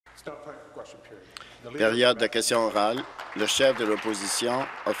Période de questions orales. Le chef de l'opposition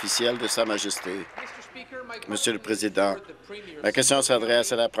officielle de Sa Majesté. Monsieur le Président, ma question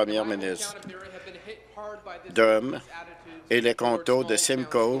s'adresse à la Première ministre. Durham et les contos de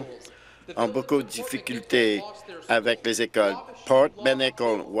Simcoe ont beaucoup de difficultés avec les écoles. Port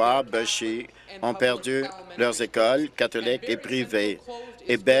Benecol, Wabashi ont perdu leurs écoles catholiques et privées.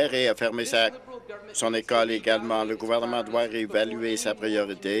 Et Barrie a fermé son école également. Le gouvernement doit réévaluer sa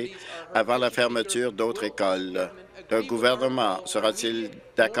priorité avant la fermeture d'autres écoles. Le gouvernement sera-t-il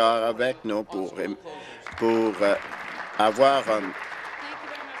d'accord avec nous pour avoir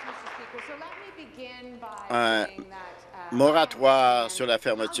un moratoire sur la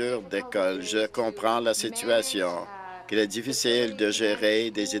fermeture d'écoles? Je comprends la situation, qu'il est difficile de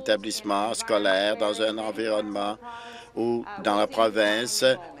gérer des établissements scolaires dans un environnement ou dans la province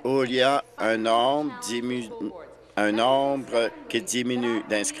où il y a un nombre qui diminue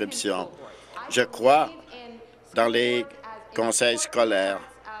d'inscriptions. Je crois dans les conseils scolaires.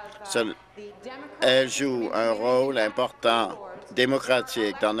 Elles jouent un rôle important,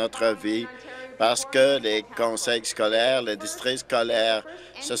 démocratique dans notre vie parce que les conseils scolaires, les districts scolaires,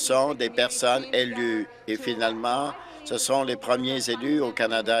 ce sont des personnes élues. Et finalement, ce sont les premiers élus au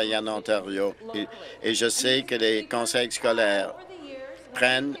Canada et en Ontario. Et je sais que les conseils scolaires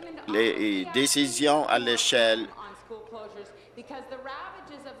prennent les décisions à l'échelle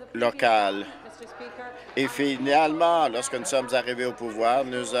locale. Et finalement, lorsque nous sommes arrivés au pouvoir,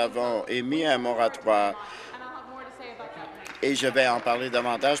 nous avons émis un moratoire. Et je vais en parler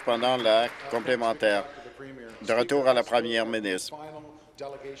davantage pendant la complémentaire. De retour à la Première ministre.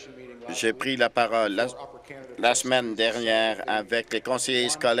 J'ai pris la parole la semaine dernière avec les conseillers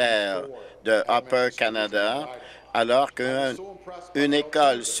scolaires de Upper Canada, alors qu'une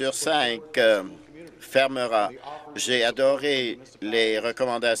école sur 5 fermera. J'ai adoré les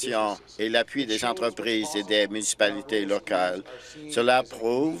recommandations et l'appui des entreprises et des municipalités locales. Cela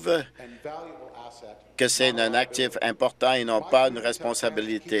prouve que c'est un actif important et non pas une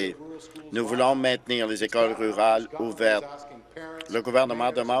responsabilité. Nous voulons maintenir les écoles rurales ouvertes. Le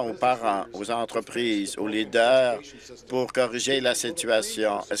gouvernement demande aux parents, aux entreprises, aux leaders pour corriger la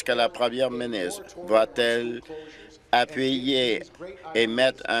situation. Est-ce que la première ministre va-t-elle appuyer et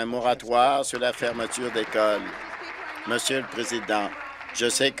mettre un moratoire sur la fermeture d'écoles? Monsieur le Président, je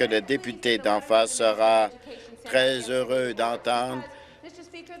sais que le député d'en face sera très heureux d'entendre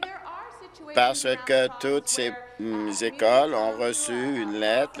parce que toutes ces écoles ont reçu une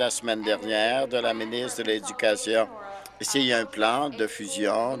lettre la semaine dernière de la ministre de l'Éducation. S'il y a un plan de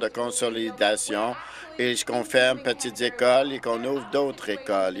fusion, de consolidation, et qu'on ferme petites écoles et qu'on ouvre d'autres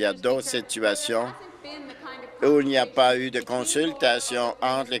écoles. Il y a d'autres situations où il n'y a pas eu de consultation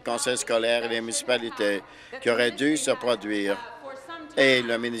entre les conseils scolaires et les municipalités qui auraient dû se produire. Et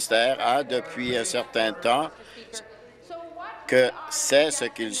le ministère a, depuis un certain temps, que c'est ce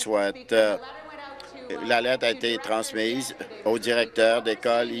qu'il souhaite. La lettre a été transmise au directeur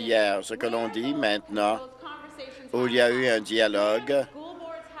d'école hier. Ce que l'on dit maintenant, où il y a eu un dialogue,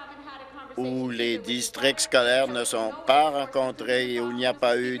 où les districts scolaires ne sont pas rencontrés et où il n'y a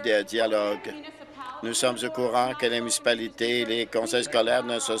pas eu de dialogue. Nous sommes au courant que les municipalités et les conseils scolaires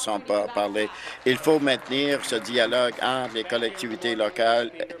ne se sont pas parlé. Il faut maintenir ce dialogue entre les collectivités locales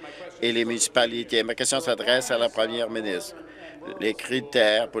et les municipalités. Ma question s'adresse à la première ministre. Les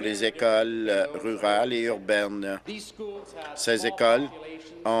critères pour les écoles rurales et urbaines. Ces écoles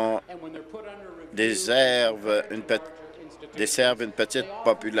desservent une petite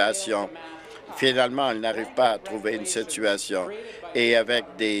population. Finalement, elles n'arrivent pas à trouver une situation. Et avec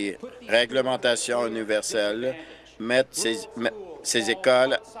des réglementations universelles, mettre ces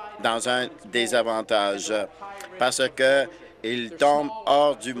écoles dans un désavantage parce qu'ils tombent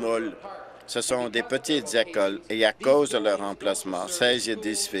hors du moule. Ce sont des petites écoles et à cause de leur emplacement, ces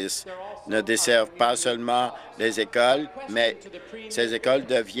édifices ne desservent pas seulement les écoles, mais ces écoles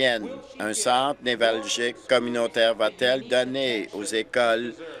deviennent un centre névralgique communautaire. Va-t-elle donner aux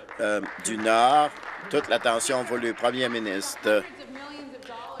écoles du Nord toute l'attention voulue? Premier ministre,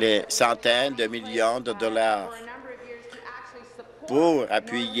 les centaines de millions de dollars pour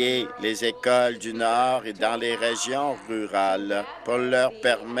appuyer les écoles du Nord et dans les régions rurales, pour leur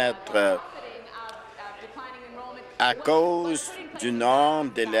permettre, à cause du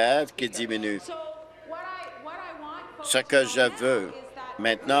nombre d'élèves qui diminue. Ce que je veux,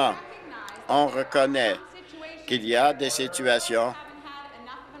 maintenant, on reconnaît qu'il y a des situations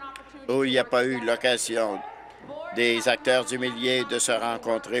où il n'y a pas eu l'occasion des acteurs du milieu de se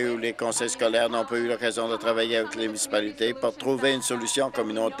rencontrer, où les conseils scolaires n'ont pas eu l'occasion de travailler avec les municipalités pour trouver une solution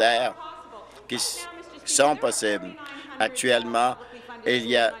communautaire qui sont possibles. Actuellement, Il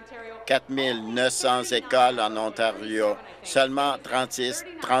y a 4 900 écoles en Ontario, seulement 36,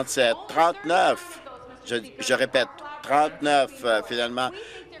 37, 39, je répète, 39 finalement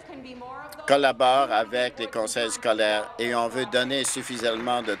collaborent avec les conseils scolaires et on veut donner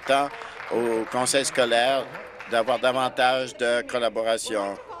suffisamment de temps aux conseils scolaires d'avoir davantage de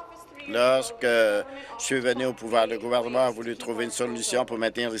collaboration. Lorsque je suis venu au pouvoir, le gouvernement a voulu trouver une solution pour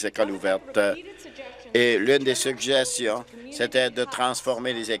maintenir les écoles ouvertes. Et l'une des suggestions, c'était de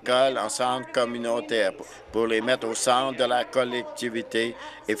transformer les écoles en centres communautaires pour les mettre au centre de la collectivité.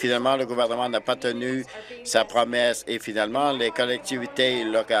 Et finalement, le gouvernement n'a pas tenu sa promesse. Et finalement, les collectivités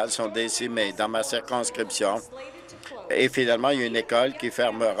locales sont décimées dans ma circonscription. Et finalement, il y a une école qui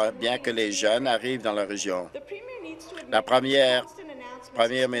fermera, bien que les jeunes arrivent dans la région. La première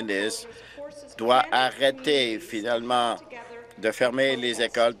ministre doit arrêter finalement de fermer les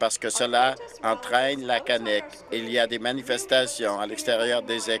écoles parce que cela entraîne la panique. Il y a des manifestations à l'extérieur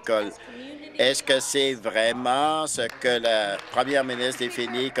des écoles. Est-ce que c'est vraiment ce que la première ministre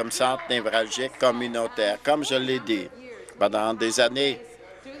définit comme centre névralgique communautaire? Comme je l'ai dit, pendant des années,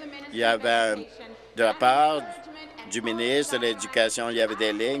 il y avait, de la part du ministre de l'Éducation, il y avait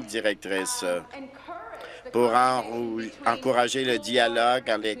des lignes directrices pour encourager le dialogue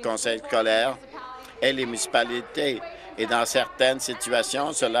entre les conseils scolaires et les municipalités. Et dans certaines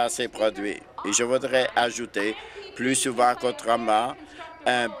situations, cela s'est produit. Et je voudrais ajouter, plus souvent qu'autrement,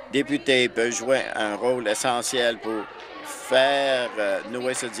 un député peut jouer un rôle essentiel pour faire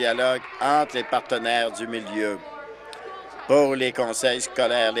nouer ce dialogue entre les partenaires du milieu, pour les conseils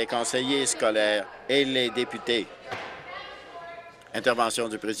scolaires, les conseillers scolaires et les députés. Intervention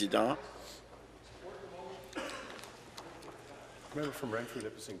du président.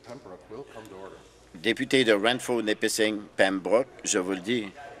 Député de Renfrew-Nipissing-Pembroke, je vous le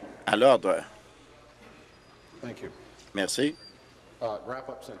dis, à l'ordre. Merci.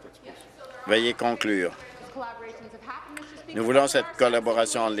 Veuillez conclure. Nous voulons cette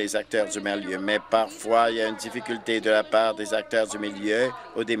collaboration entre les acteurs du milieu, mais parfois, il y a une difficulté de la part des acteurs du milieu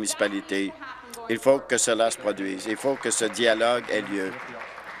ou des municipalités. Il faut que cela se produise. Il faut que ce dialogue ait lieu.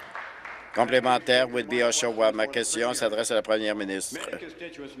 Complémentaire, Whitby-Oshawa, ma question s'adresse à la première ministre.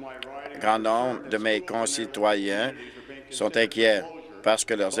 Un grand nombre de mes concitoyens sont inquiets parce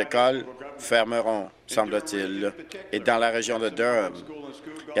que leurs écoles fermeront, semble-t-il. Et dans la région de Durham,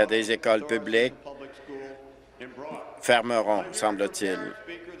 il y a des écoles publiques fermeront, semble-t-il.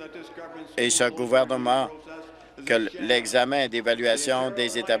 Et ce gouvernement, que l'examen d'évaluation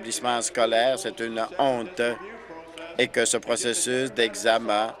des établissements scolaires, c'est une honte et que ce processus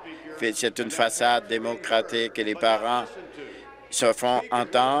d'examen, c'est une façade démocratique et les parents se font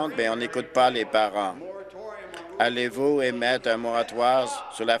entendre, mais on n'écoute pas les parents. Allez-vous émettre un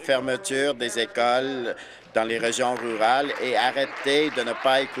moratoire sur la fermeture des écoles dans les régions rurales et arrêter de ne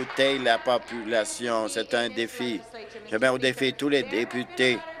pas écouter la population? C'est un défi. Je mets au défi tous les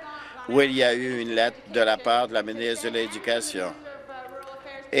députés où il y a eu une lettre de la part de la ministre de l'Éducation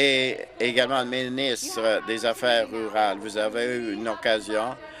et également le ministre des Affaires rurales. Vous avez eu une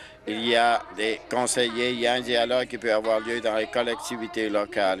occasion. Il y a des conseillers, il y a un dialogue qui peut avoir lieu dans les collectivités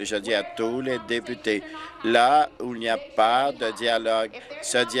locales. Et je dis à tous les députés, là où il n'y a pas de dialogue,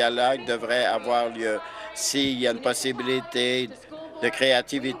 ce dialogue devrait avoir lieu. S'il y a une possibilité de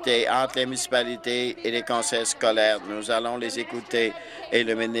créativité entre les municipalités et les conseils scolaires, nous allons les écouter. Et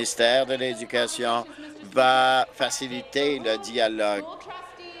le ministère de l'Éducation va faciliter le dialogue.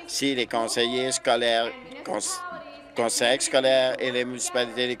 Si les conseillers scolaires conseils scolaires et les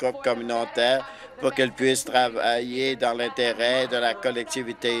municipalités, les groupes communautaires, pour qu'elles puissent travailler dans l'intérêt de la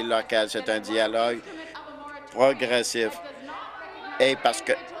collectivité locale. C'est un dialogue progressif. Et parce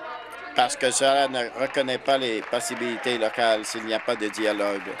que cela ne reconnaît pas les possibilités locales s'il n'y a pas de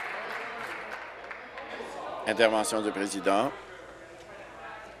dialogue. Intervention du président.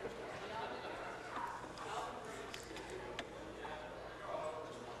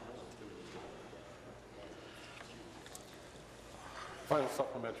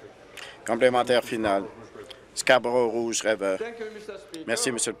 Complémentaire final. Scarborough Rouge rêveur.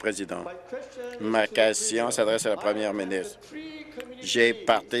 Merci, Monsieur le Président. Ma question s'adresse à la première ministre. J'ai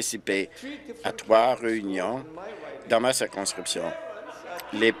participé à 3 réunions dans ma circonscription.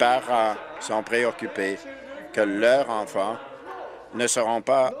 Les parents sont préoccupés que leurs enfants ne seront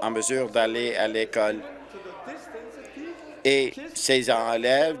pas en mesure d'aller à l'école. Et ces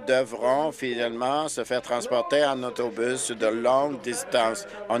élèves devront finalement se faire transporter en autobus de longue distance.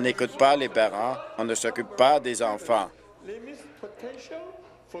 On n'écoute pas les parents, on ne s'occupe pas des enfants.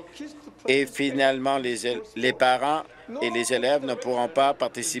 Et finalement, les parents et les élèves ne pourront pas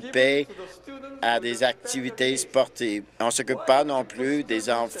participer à des activités sportives. On ne s'occupe pas non plus des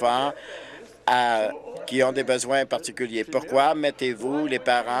enfants qui ont des besoins particuliers. Pourquoi mettez-vous les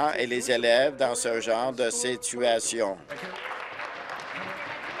parents et les élèves dans ce genre de situation?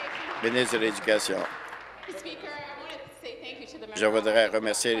 Ministre de l'Éducation. Je voudrais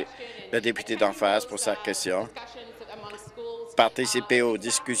remercier le député d'en face pour sa question. Participer aux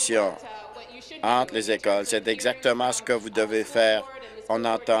discussions entre les écoles, c'est exactement ce que vous devez faire. On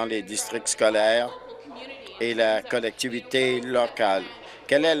entend les districts scolaires et la collectivité locale.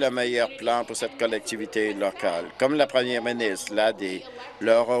 Quel est le meilleur plan pour cette collectivité locale? Comme la première ministre l'a dit,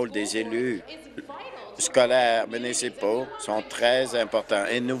 le rôle des élus scolaires municipaux sont très importants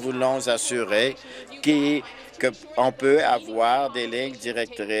et nous voulons assurer qu'on peut avoir des lignes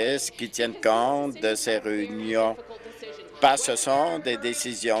directrices qui tiennent compte de ces réunions. Parce que ce sont des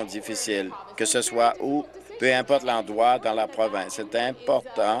décisions difficiles, que ce soit où, peu importe l'endroit dans la province. C'est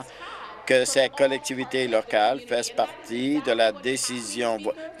important que ces collectivités locales fassent partie de la décision.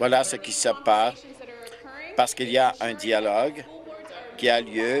 Voilà ce qui se passe parce qu'il y a un dialogue qui a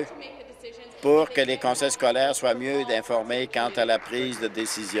lieu pour que les conseils scolaires soient mieux informés quant à la prise de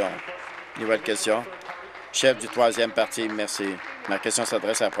décision. Nouvelle question. Chef du troisième parti, merci. Ma question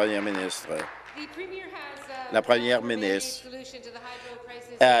s'adresse à la première ministre. La première ministre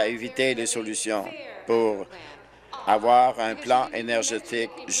a évité les solutions pour avoir un plan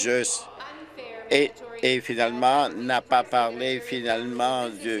énergétique juste et finalement n'a pas parlé finalement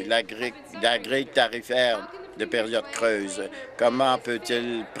de la grille tarifaire de période creuse. Comment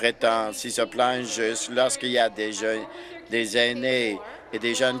peut-il prétendre, si ce plan est juste, lorsqu'il y a des jeunes, des aînés et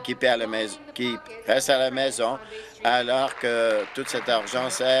des jeunes qui restent à la maison, alors que tout cet argent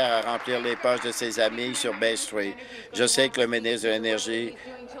sert à remplir les poches de ses amis sur Bay Street? Je sais que le ministre de l'Énergie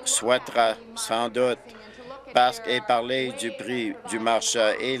souhaitera sans doute parler du prix du marché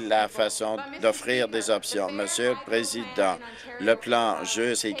et la façon d'offrir des options. Monsieur le Président, le plan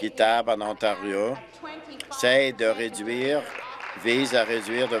juste et équitable en Ontario vise à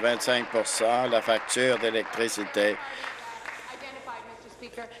réduire de 25 la facture d'électricité.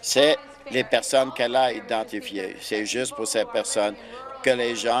 C'est les personnes qu'elle a identifiées. C'est juste pour ces personnes que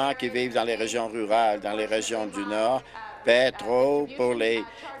les gens qui vivent dans les régions rurales, dans les régions du Nord, paient trop pour les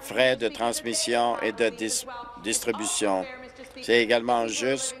frais de transmission et de distribution. C'est également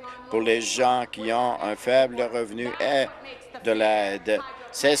juste pour les gens qui ont un faible revenu et de l'aide.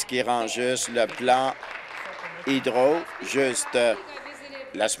 C'est ce qui rend juste le plan hydro juste.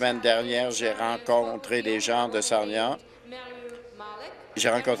 La semaine dernière, j'ai rencontré des gens de Sarnia. J'ai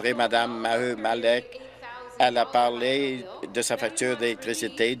rencontré Mme Maheu Malek. Elle a parlé de sa facture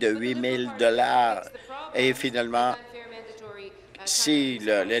d'électricité de 8 000 $. Et finalement, si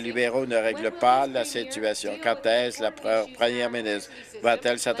les libéraux ne règlent pas la situation, quand est-ce la première ministre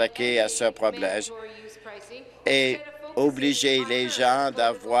va-t-elle s'attaquer à ce problème et obliger les gens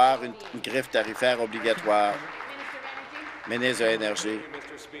d'avoir une griffe tarifaire obligatoire? Ministre de l'Énergie.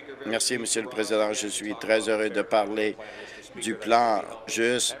 Merci, Monsieur le Président. Je suis très heureux de parler du plan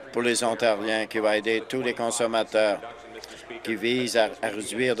juste pour les Ontariens qui va aider tous les consommateurs, qui vise à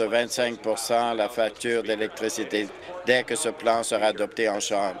réduire de 25 la facture d'électricité dès que ce plan sera adopté en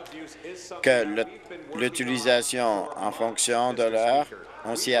Chambre. Que l'utilisation en fonction de l'heure,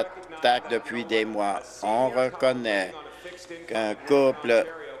 on s'y attaque depuis des mois. On reconnaît qu'un couple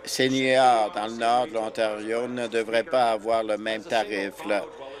senior dans le nord de l'Ontario ne devrait pas avoir le même tarif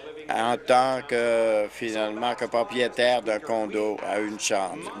en tant que, finalement, que propriétaire d'un condo à une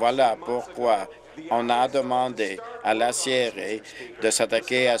chambre. Voilà pourquoi on a demandé à la CRE de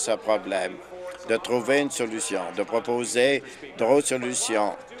s'attaquer à ce problème, de trouver une solution, de proposer d'autres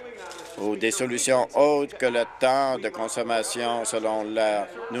solutions ou des solutions autres que le temps de consommation selon l'heure.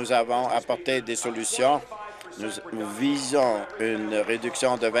 Nous avons apporté des solutions. Nous visons une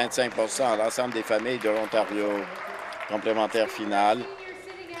réduction de 25 à l'ensemble des familles de l'Ontario. Complémentaire final.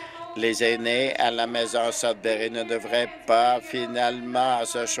 Les aînés à la maison Sudbury ne devraient pas finalement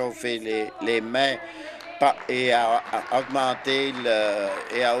se chauffer les mains et à augmenter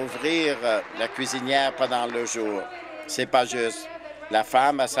et à ouvrir la cuisinière pendant le jour. C'est pas juste. La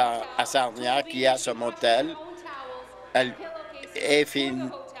femme à Sarnia qui a ce motel,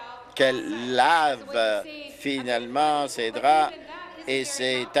 qu'elle lave finalement ses draps et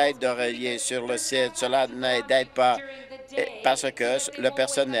ses têtes d'oreiller sur le site. Cela n'aide pas parce que le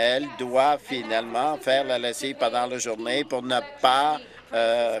personnel doit finalement faire la lessive pendant la journée pour ne pas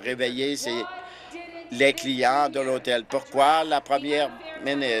réveiller les clients de l'hôtel. Pourquoi la première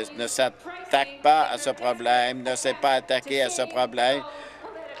ministre ne s'attaque pas à ce problème, ne s'est pas attaquée à ce problème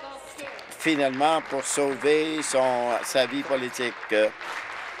finalement pour sauver sa vie politique.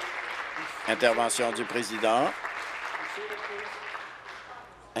 Intervention du président.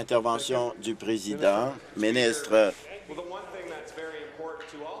 Intervention du président. Ministre,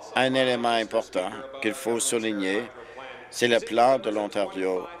 un élément important qu'il faut souligner, c'est le plan de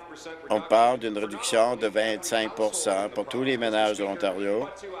l'Ontario. On parle d'une réduction de 25 pour tous les ménages de l'Ontario,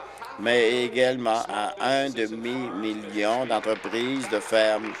 mais également à 1,5 million d'entreprises de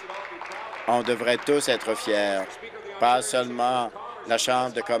fermes. On devrait tous être fiers, pas seulement la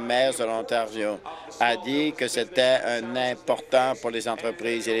Chambre de commerce de l'Ontario a dit que c'était un important pour les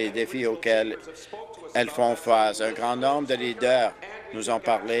entreprises et les défis auxquels elles font face. Un grand nombre de leaders nous ont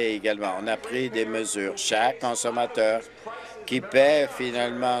parlé également. On a pris des mesures. Chaque consommateur qui paie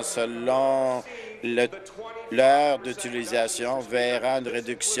finalement selon l'heure d'utilisation verra une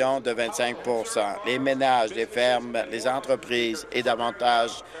réduction de 25 Les ménages, les fermes, les entreprises et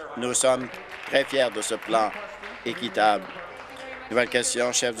davantage, nous sommes très fiers de ce plan équitable. Nouvelle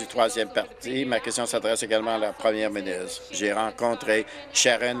question, chef du troisième parti. Ma question s'adresse également à la première ministre. J'ai rencontré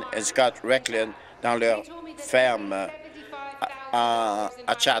Sharon et Scott Recklin dans leur ferme à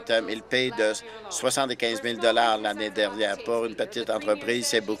Chatham. Ils payent de 75 000 l'année dernière. Pour une petite entreprise,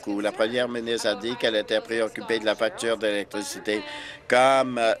 c'est beaucoup. La première ministre a dit qu'elle était préoccupée de la facture d'électricité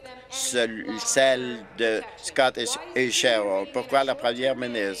comme celle de Scott et Cheryl. Pourquoi la première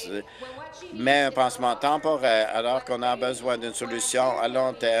ministre met un pansement temporaire alors qu'on a besoin d'une solution à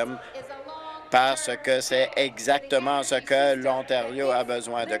long terme? Parce que c'est exactement ce que l'Ontario a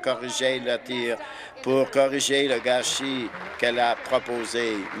besoin, de corriger le tir pour corriger le gâchis qu'elle a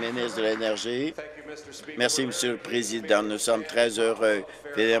proposé. Ministre de l'Énergie. Merci, Monsieur le Président. Nous sommes très heureux,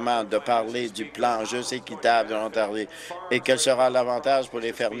 évidemment, de parler du plan juste équitable de l'Ontario et quel sera l'avantage pour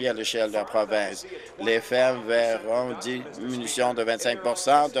les fermiers à l'échelle de la province. Les fermes verront une diminution de 25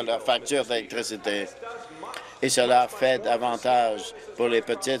 de leur facture d'électricité. Et cela fait davantage pour les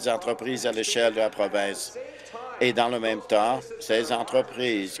petites entreprises à l'échelle de la province. Et dans le même temps, ces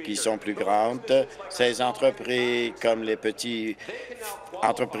entreprises qui sont plus grandes, ces entreprises comme les petites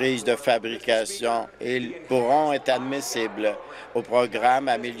entreprises de fabrication, ils pourront être admissibles au programme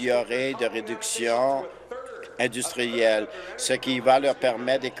amélioré de réduction industrielle, ce qui va leur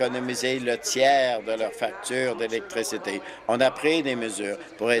permettre d'économiser le tiers de leur facture d'électricité. On a pris des mesures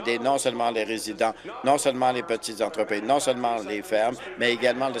pour aider non seulement les résidents, non seulement les petites entreprises, non seulement les fermes, mais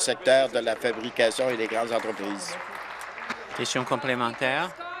également le secteur de la fabrication et les grandes entreprises. Question complémentaire.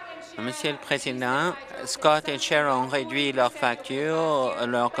 Monsieur le Président, Scott et Cheryl ont réduit leur facture,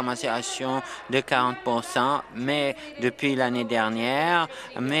 leur commercialisation de 40 mais depuis l'année dernière,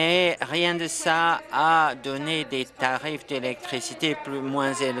 mais rien de ça a donné des tarifs d'électricité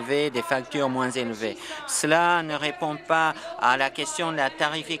moins élevés, des factures moins élevées. Cela ne répond pas à la question de la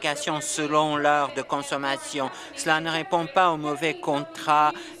tarification selon l'heure de consommation. Cela ne répond pas aux mauvais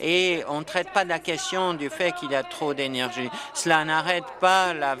contrats et on ne traite pas de la question du fait qu'il y a trop d'énergie. Cela n'arrête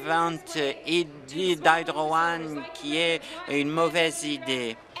pas la vente d'Hydro-One qui est une mauvaise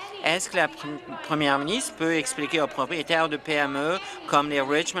idée. Est-ce que la première ministre peut expliquer aux propriétaires de PME comme les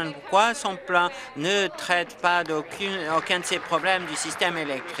Richmond pourquoi son plan ne traite pas d'aucun de ces problèmes du système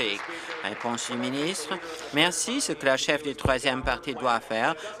électrique? Réponse du ministre. Merci. Ce que la chef du troisième parti doit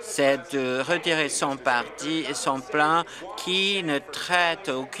faire, c'est de retirer son plan qui ne traite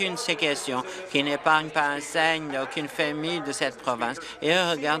aucune de ces questions, qui n'épargne pas un cent d'aucune famille de cette province, et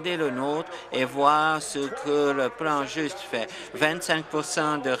regarder le nôtre et voir ce que le plan juste fait. 25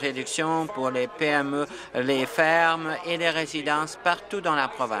 de réduction pour les PME, les fermes et les résidences partout dans la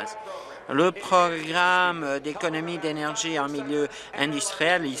province. Le programme d'économie d'énergie en milieu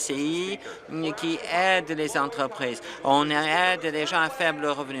industriel, ICI, qui aide les entreprises. On aide les gens à faible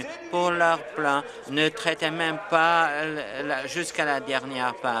revenu. Pour leur plan, ne traitez même pas jusqu'à la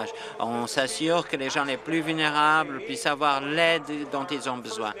dernière page. On s'assure que les gens les plus vulnérables puissent avoir l'aide dont ils ont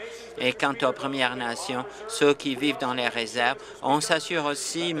besoin. Et quant aux Premières Nations, ceux qui vivent dans les réserves, on s'assure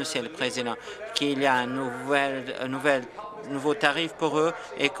aussi, Monsieur le Président, qu'il y a un nouveau tarif pour eux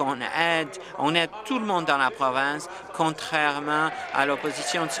et qu'on aide tout le monde dans la province, contrairement à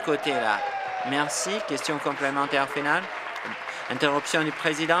l'opposition de ce côté-là. Merci. Question complémentaire finale. Interruption du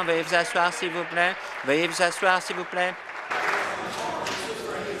président. Veuillez vous asseoir, s'il vous plaît. Veuillez vous asseoir, s'il vous plaît.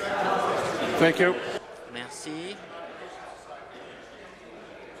 Thank you. Merci.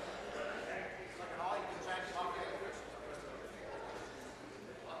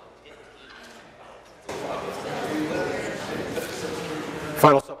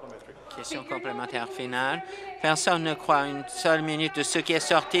 Question complémentaire finale. Personne ne croit une seule minute de ce qui est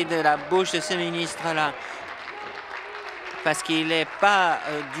sorti de la bouche de ce ministre-là. parce qu'il n'est pas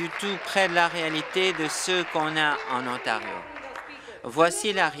du tout près de la réalité de ce qu'on a en Ontario.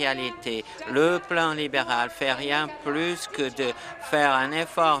 Voici la réalité. Le plan libéral fait rien plus que de faire un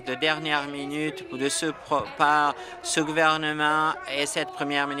effort de dernière minute par ce gouvernement et cette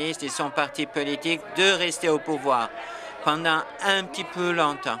première ministre et son parti politique de rester au pouvoir pendant un petit peu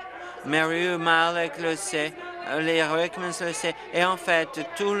longtemps. Mary Malek le sait, les Rickmans le sait, et en fait,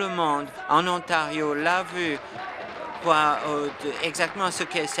 tout le monde en Ontario l'a vu exactement ce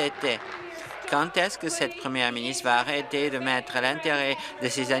que c'était. Quand est-ce que cette première ministre va arrêter de mettre l'intérêt de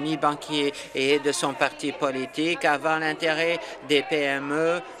ses amis banquiers et de son parti politique avant l'intérêt des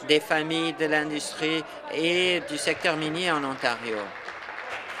PME, des familles de l'industrie et du secteur minier en Ontario?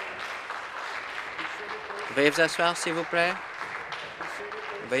 Veuillez vous asseoir, s'il vous plaît.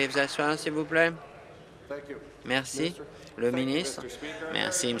 Veuillez vous asseoir, s'il vous plaît. Merci. Le ministre.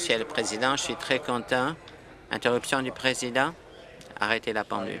 Merci, Monsieur le Président. Je suis très content. Interruption du Président. Arrêtez la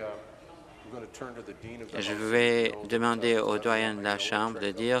pendule. Je vais demander au doyen de la Chambre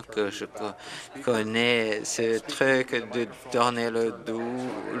de dire que je connais ce truc de tourner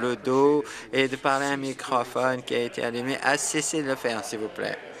le dos et de parler à un microphone qui a été allumé. Cessez de le faire, s'il vous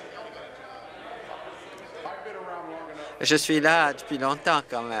plaît. Je suis là depuis longtemps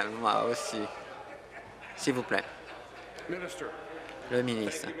quand même, moi aussi. S'il vous plaît. Le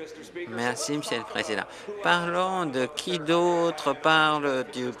ministre. Merci, Monsieur le Président. Parlons de qui d'autre parle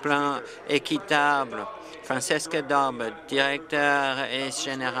du plan équitable. Francesca Dobb, directeur et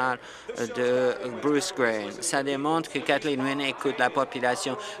général de Bruce Gray. Ça démontre que Kathleen Wynne écoute la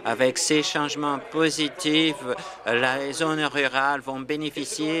population. Avec ces changements positifs, les zones rurales vont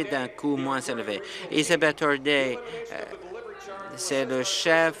bénéficier d'un coût moins élevé. Elizabeth O'Day, c'est le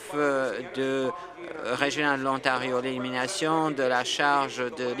chef régional de l'Ontario. L'élimination de la charge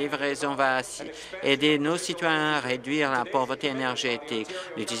de livraison va aider nos citoyens à réduire la pauvreté énergétique.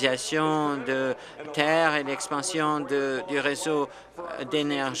 L'utilisation de terre et l'expansion du réseau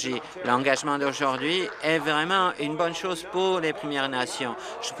d'énergie. L'engagement d'aujourd'hui est vraiment une bonne chose pour les Premières Nations.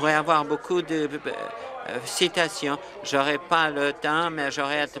 Je pourrais avoir beaucoup de citations. Je n'aurai pas le temps, mais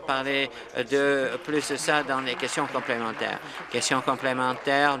j'aurai à te parler de plus de ça dans les questions complémentaires. Questions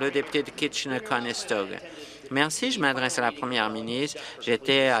complémentaires, le député de Kitchener-Conestoga. Merci, je m'adresse à la première ministre.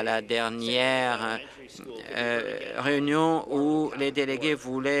 J'étais à la dernière réunion où les délégués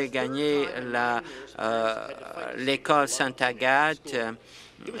voulaient gagner l'école Sainte-Agathe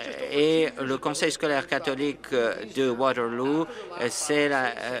et le Conseil scolaire catholique de Waterloo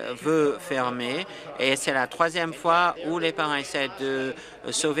veut fermer. Et c'est la troisième fois où les parents essaient de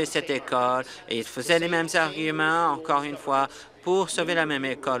sauver cette école. Et ils faisaient les mêmes arguments, encore une fois, pour sauver la même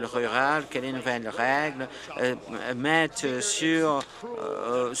école rurale que les nouvelles règles mettent sous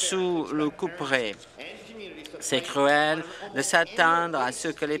le couperet. C'est cruel de s'attendre à ce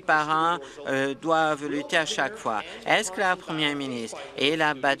que les parents doivent lutter à chaque fois. Est-ce que la première ministre et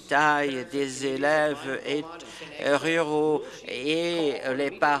la bataille des élèves ruraux et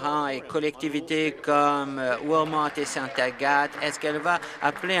les parents et collectivités comme Wilmot et Sainte-Agathe, est-ce qu'elle va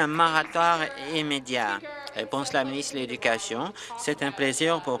appeler un moratoire immédiat? Réponse la ministre de l'Éducation. C'est un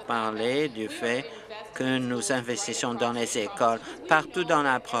plaisir pour parler du fait que nous investissons dans les écoles partout dans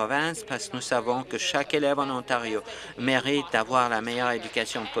la province parce que nous savons que chaque élève en Ontario mérite d'avoir la meilleure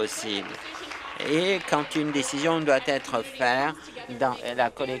éducation possible. Et quand une décision doit être faite, la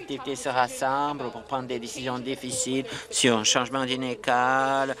collectivité se rassemble pour prendre des décisions difficiles sur un changement d'une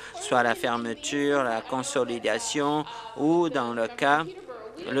école, soit la fermeture, la consolidation ou, dans le cas,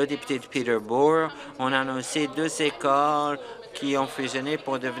 le député de Peterborough, on a annoncé 2 écoles qui ont fusionné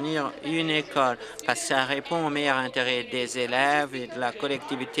pour devenir une école, parce que ça répond au meilleur intérêt des élèves et de la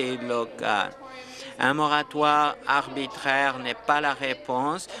collectivité locale. Un moratoire arbitraire n'est pas la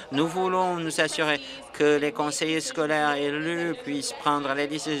réponse. Nous voulons nous assurer que les conseillers scolaires élus puissent prendre les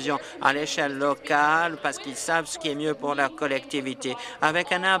décisions à l'échelle locale parce qu'ils savent ce qui est mieux pour leur collectivité,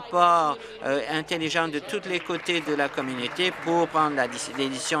 avec un apport intelligent de tous les côtés de la communauté pour prendre des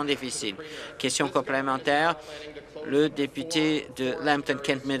décisions difficiles. Question complémentaire, le député de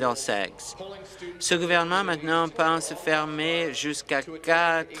Lambton-Kent-Middlesex. Ce gouvernement maintenant pense fermer jusqu'à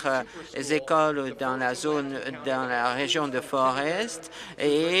 4 écoles dans la région de Forest,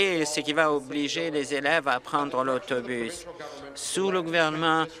 et ce qui va obliger les élèves à prendre l'autobus. Sous le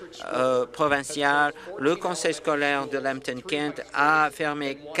gouvernement provincial, le conseil scolaire de Lambton-Kent a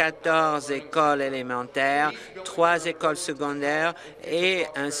fermé 14 écoles élémentaires, 3 écoles secondaires et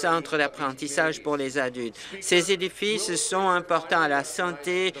un centre d'apprentissage pour les adultes. Ces édifices sont importants à la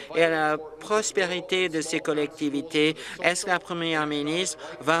santé et à la prospérité de ces collectivités. Est-ce que la première ministre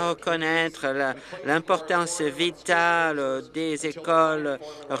va reconnaître l'importance vitale des écoles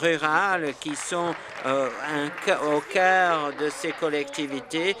rurales qui sont au cœur de ces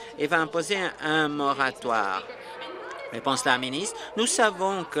collectivités et va imposer un moratoire? Réponse de la ministre. Nous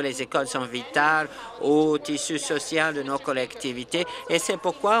savons que les écoles sont vitales au tissu social de nos collectivités et c'est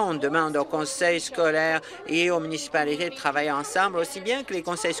pourquoi on demande aux conseils scolaires et aux municipalités de travailler ensemble, aussi bien que les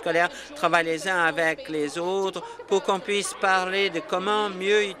conseils scolaires travaillent les uns avec les autres pour qu'on puisse parler de comment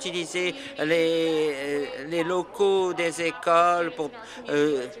mieux utiliser les locaux des écoles, pour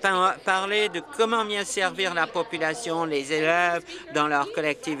parler de comment mieux servir la population, les élèves dans leur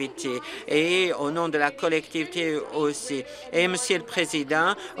collectivité et au nom de la collectivité aussi. Et, Monsieur le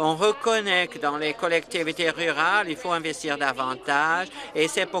Président, on reconnaît que dans les collectivités rurales, il faut investir davantage et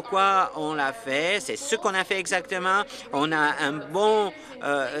c'est pourquoi on l'a fait. C'est ce qu'on a fait exactement. On a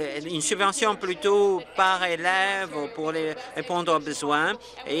une subvention plutôt par élève pour répondre aux besoins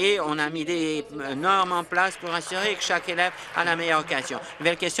et on a mis des normes en place pour assurer que chaque élève a la meilleure occasion.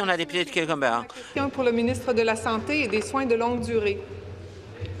 Nouvelle question de la députée de Kilgore. Question pour le ministre de la Santé et des Soins de longue durée.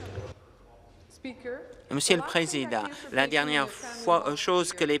 Monsieur le Président, la dernière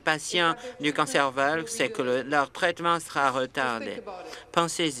chose que les patients du cancer veulent, c'est que leur traitement sera retardé.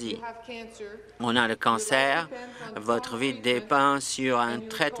 Pensez-y. On a le cancer, votre vie dépend sur un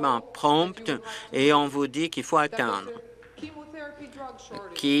traitement prompt et on vous dit qu'il faut attendre,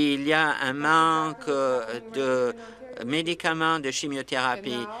 qu'il y a un manque de médicaments de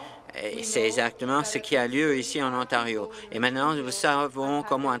chimiothérapie. C'est exactement ce qui a lieu ici en Ontario. Et maintenant, nous savons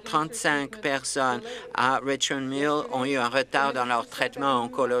qu'au moins 35 personnes à Richmond Mill ont eu un retard dans leur traitement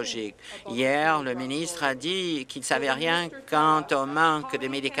oncologique. Hier, le ministre a dit qu'il ne savait rien quant au manque de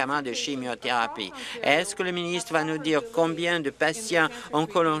médicaments de chimiothérapie. Est-ce que le ministre va nous dire combien de patients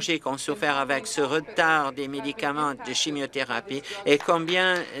oncologiques ont souffert avec ce retard des médicaments de chimiothérapie et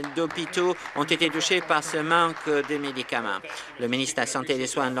combien d'hôpitaux ont été touchés par ce manque de médicaments? Le ministre de la Santé et des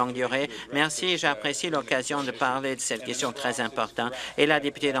Soins de longue durée. Merci, j'apprécie l'occasion de parler de cette question très importante. Et la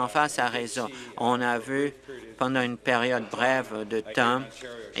députée d'en face a raison. On a vu pendant une période brève de temps,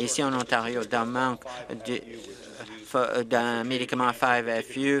 ici en Ontario, d'un manque d'un médicament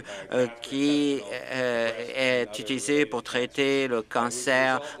 5-FU qui est utilisé pour traiter le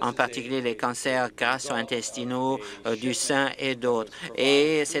cancer, en particulier les cancers gastro-intestinaux, du sein et d'autres.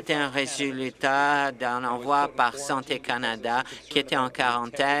 Et c'était un résultat d'un envoi par Santé Canada qui était en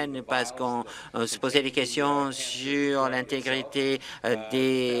quarantaine parce qu'on se posait des questions sur l'intégrité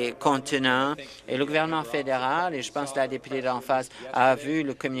des contenants. Et le gouvernement fédéral, et je pense que la députée d'en face a vu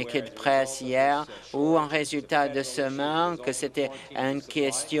le communiqué de presse hier, où en résultat de ce que c'était une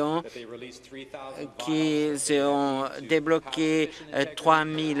question qu'ils ont débloqué 3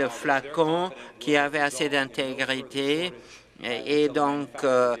 000 flacons qui avaient assez d'intégrité. Et donc,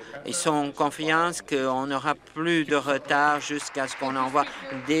 ils sont en confiance qu'on n'aura plus de retard jusqu'à ce qu'on envoie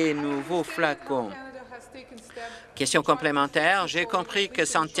des nouveaux flacons. Question complémentaire. J'ai compris que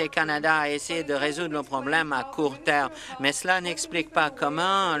Santé Canada a essayé de résoudre le problème à court terme, mais cela n'explique pas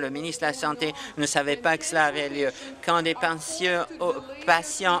comment le ministre de la Santé ne savait pas que cela avait lieu. Quand des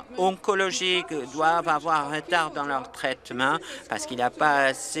patients oncologiques doivent avoir un retard dans leur traitement parce qu'il n'y a pas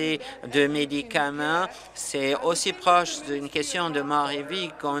assez de médicaments, c'est aussi proche d'une question de mort et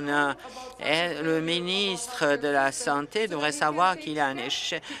vie qu'on a. Et le ministre de la Santé devrait savoir qu'il y a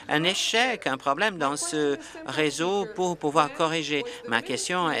un problème dans ce réseau pour pouvoir corriger. Ma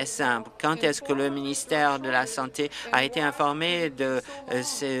question est simple. Quand est-ce que le ministère de la Santé a été informé de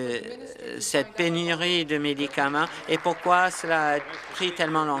cette pénurie de médicaments et pourquoi cela a pris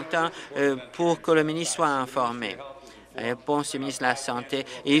tellement longtemps pour que le ministre soit informé? Réponse du ministre de la Santé.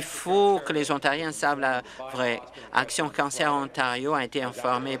 Il faut que les Ontariens savent la vraie. Action Cancer Ontario a été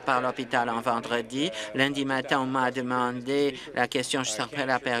informée par l'hôpital en vendredi. Lundi matin, on m'a demandé la question juste après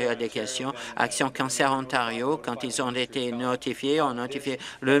la période des questions. Action Cancer Ontario, quand ils ont été notifiés, ont notifié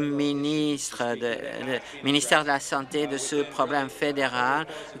le ministère de la Santé de ce problème fédéral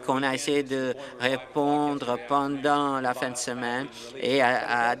qu'on a essayé de répondre pendant la fin de semaine. Et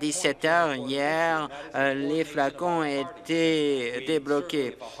à 17 h hier, les flacons été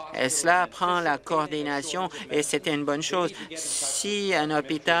débloqués. Et cela prend la coordination et c'était une bonne chose. Si un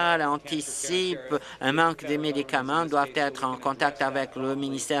hôpital anticipe un manque de médicaments, doivent être en contact avec le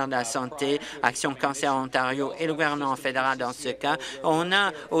ministère de la Santé, Action Cancer Ontario et le gouvernement fédéral dans ce cas. On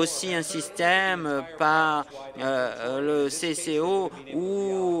a aussi un système par le CCO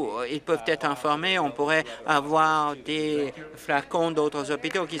où ils peuvent être informés. On pourrait avoir des flacons d'autres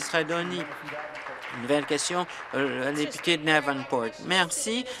hôpitaux qui seraient donnés. Nouvelle question, le député de Davenport.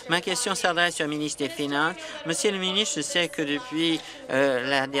 Merci. Ma question s'adresse au ministre des Finances. Monsieur le ministre, je sais que depuis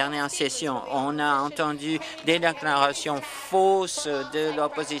la dernière session, on a entendu des déclarations fausses de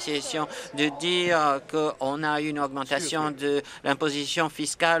l'opposition de dire qu'on a une augmentation de l'imposition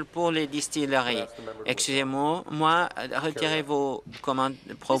fiscale pour les distilleries. Excusez-moi, retirez vos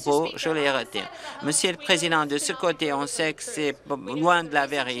propos, je les retire. Monsieur le Président, de ce côté, on sait que c'est loin de la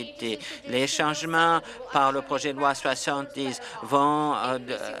vérité. Les changements par le projet de loi 70 vont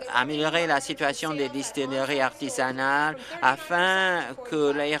améliorer la situation des distilleries artisanales afin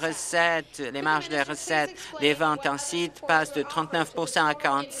que les marges de recettes des ventes en site passent de 39 à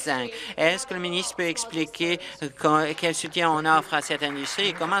 45 %. Est-ce que le ministre peut expliquer quel soutien on offre à cette industrie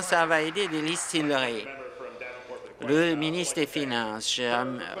et comment ça va aider les distilleries? Le ministre des Finances,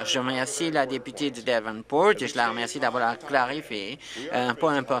 je remercie la députée de Davenport et je la remercie d'avoir clarifié un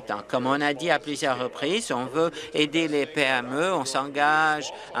point important. Comme on a dit à plusieurs reprises, on veut aider les PME, on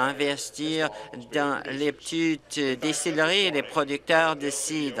s'engage à investir dans les petites distilleries et les producteurs de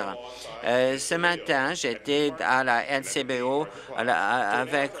cidre. Ce matin, j'étais à la LCBO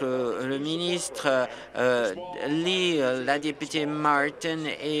avec le ministre Lee, la députée Martin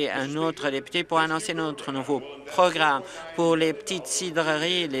et un autre député pour annoncer notre nouveau programme pour les petites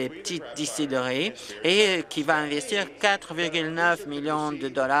cidreries, les petites distilleries, et qui va investir 4,9 millions de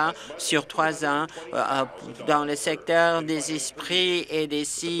dollars sur 3 ans dans le secteur des esprits et des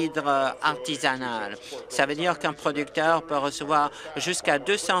cidres artisanales. Ça veut dire qu'un producteur peut recevoir jusqu'à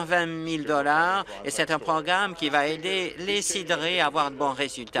 220 000 dollars et c'est un programme qui va aider les cidreries à avoir de bons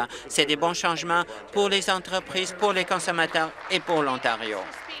résultats. C'est des bons changements pour les entreprises, pour les consommateurs et pour l'Ontario.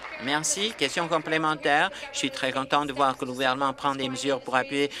 Merci. Question complémentaire. Je suis très content de voir que le gouvernement prend des mesures pour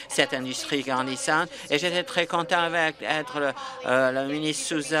appuyer cette industrie grandissante. Et j'étais très content d'être le ministre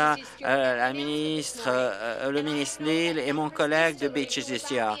Souza, le ministre Neal et mon collègue de Beaches this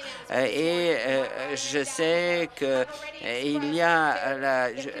year. Je sais qu'il y a la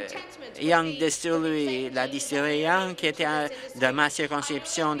Young Distillery, la distillerie Young, qui était de ma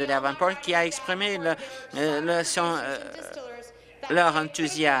circonscription de Davenport, qui a exprimé leur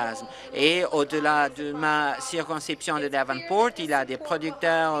enthousiasme. Et au-delà de ma circonscription de Davenport, il y a des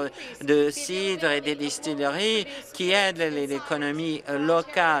producteurs de cidre et des distilleries qui aident l'économie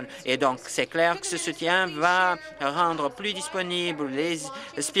locale. Et donc, c'est clair que ce soutien va rendre plus disponibles les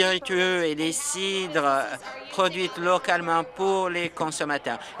spiritueux et les cidres produits localement pour les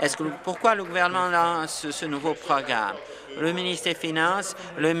consommateurs. Pourquoi le gouvernement lance ce nouveau programme? Le ministre des Finances,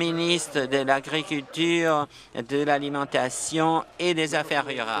 le ministre de l'Agriculture, de l'Alimentation et des Affaires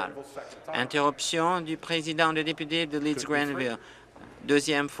rurales. Interruption du président de député de Leeds-Grenville.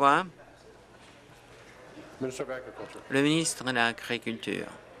 Deuxième fois, le ministre de l'Agriculture.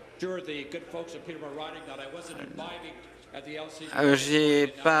 J'ai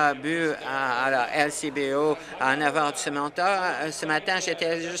pas bu à la LCBO à 9 h ce matin.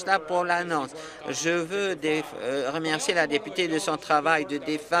 J'étais juste là pour l'annonce. Je veux remercier la députée de son travail de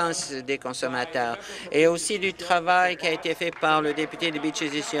défense des consommateurs et aussi du travail qui a été fait par le député de Beaches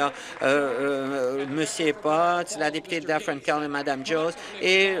ici, M. Potts, la députée de Dufferin-Caledon, Mme Jones,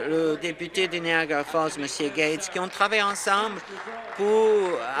 et le député de Niagara Falls, M. Gates, qui ont travaillé ensemble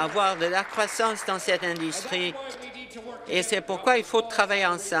pour avoir de la croissance dans cette industrie. Et c'est pourquoi il faut travailler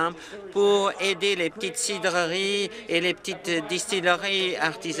ensemble pour aider les petites cidreries et les petites distilleries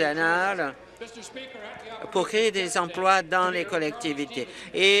artisanales pour créer des emplois dans les collectivités.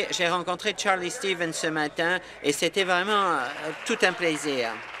 Et j'ai rencontré Charlie Stevens ce matin et c'était vraiment tout un plaisir.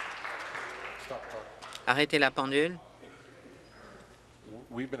 Arrêtez la pendule.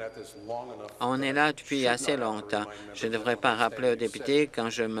 On est là depuis assez longtemps. Je ne devrais pas rappeler aux députés, quand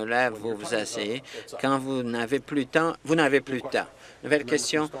je me lève, vous vous asseyez. Quand vous n'avez plus de temps, vous n'avez plus de temps. Nouvelle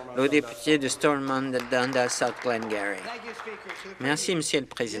question, le député de Stormont, Dundas, South Glengarry. Merci, Monsieur le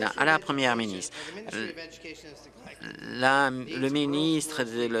Président. À la Première ministre, le ministre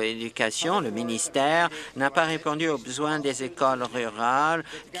de l'Éducation, le ministère, n'a pas répondu aux besoins des écoles rurales.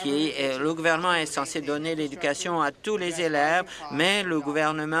 Le gouvernement est censé donner l'éducation à tous les élèves, mais le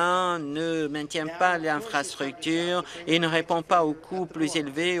gouvernement ne maintient pas l'infrastructure et ne répond pas aux coûts plus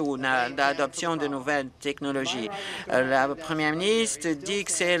élevés ou d'adoption de nouvelles technologies. La Première ministre dit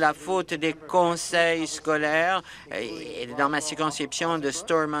que c'est la faute des conseils scolaires. Et dans ma circonscription de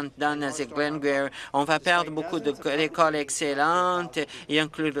Stormont, Dundas et Glengarry, on va perdre beaucoup d'écoles excellentes, y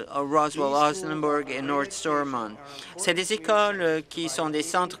inclut Roswell, Osnaburg et North Stormont. C'est des écoles qui sont des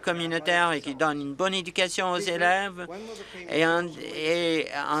centres communautaires et qui donnent une bonne éducation aux élèves. Et Et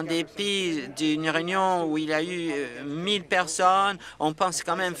en dépit d'une réunion où il y a eu 1000 personnes, on pense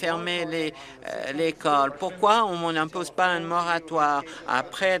quand même fermer l'école. Pourquoi on n'impose pas un moratoire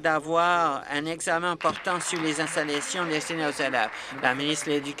après d'avoir un examen portant sur les installations destinées aux élèves? La ministre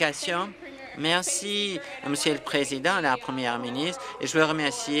de l'Éducation. Merci, Monsieur le Président, la Première ministre, et je veux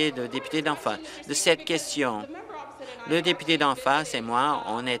remercier le député d'en face de cette question. Le député d'en face et moi,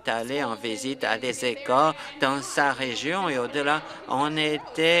 on est allés en visite à des écoles dans sa région et au-delà, on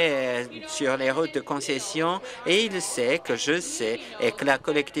était sur les routes de concession et il sait que je sais et que la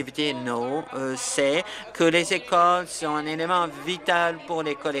collectivité sait que les écoles sont un élément vital pour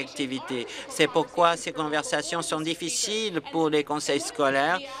les collectivités. C'est pourquoi ces conversations sont difficiles pour les conseils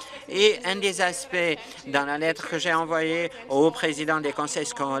scolaires. Et un des aspects dans la lettre que j'ai envoyée au président des conseils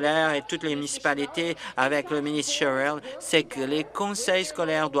scolaires et toutes les municipalités avec le ministre Sherrill, c'est que les conseils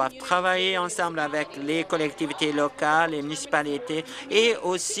scolaires doivent travailler ensemble avec les collectivités locales, les municipalités et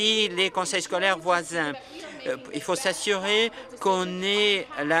aussi les conseils scolaires voisins. Il faut s'assurer qu'on ait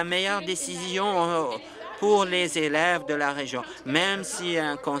la meilleure décision pour les élèves de la région. Même si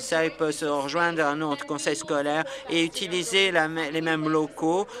un conseil peut se rejoindre à un autre conseil scolaire et utiliser les mêmes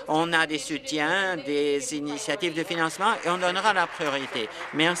locaux, on a des soutiens, des initiatives de financement et on donnera la priorité.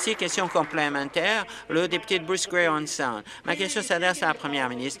 Merci. Question complémentaire, le député de Bruce Grey-on-Sound. Ma question s'adresse à la Première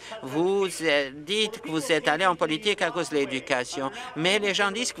ministre. Vous dites que vous êtes allé en politique à cause de l'éducation, mais les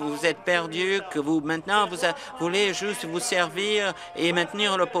gens disent que vous êtes perdu, que maintenant vous voulez juste vous servir et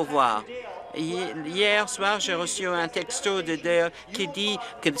maintenir le pouvoir. Hier soir, j'ai reçu un texto de Dale qui dit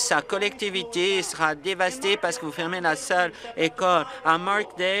que collectivité sera dévastée parce que vous fermez la seule école. À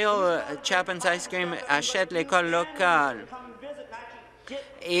Markdale, Chapman's Ice Cream achète l'école locale.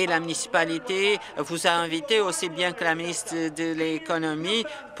 Et la municipalité vous a invité aussi bien que la ministre de l'Économie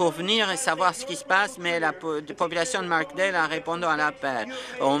pour venir et savoir ce qui se passe, mais la population de Markdale a répondu à l'appel.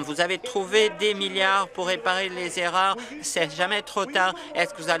 Vous avez trouvé des milliards pour réparer les erreurs. C'est jamais trop tard.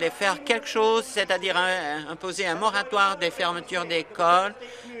 Est-ce que vous allez faire quelque chose, c'est-à-dire imposer un moratoire des fermetures d'écoles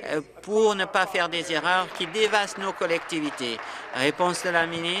pour ne pas faire des erreurs qui dévastent nos collectivités? Réponse de la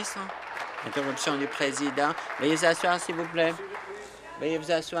ministre. Interruption du président. Veuillez vous asseoir, s'il vous plaît. Veuillez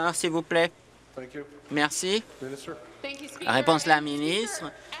vous asseoir, s'il vous plaît. Merci. Réponse de la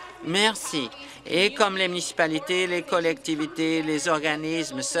ministre. Merci. Et comme les municipalités, les collectivités, les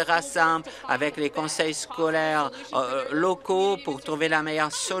organismes se rassemblent avec les conseils scolaires locaux pour trouver la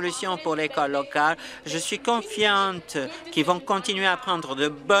meilleure solution pour l'école locale, je suis confiante qu'ils vont continuer à prendre de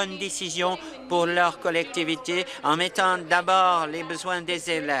bonnes décisions pour leur collectivité en mettant d'abord les besoins des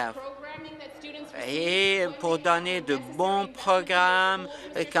élèves. Et pour donner de bons programmes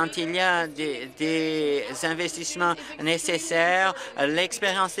quand il y a des investissements nécessaires.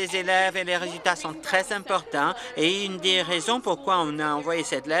 L'expérience des élèves et les résultats sont très importants. Et une des raisons pourquoi on a envoyé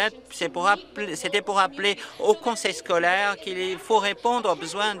cette lettre, c'était pour rappeler au conseil scolaire qu'il faut répondre aux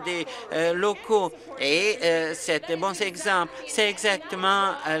besoins des locaux. Et c'est un bon exemple. C'est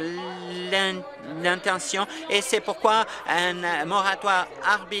exactement l'intention. Et c'est pourquoi un moratoire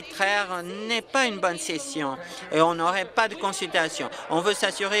arbitraire n'est pas une bonne session et on n'aurait pas de consultation. On veut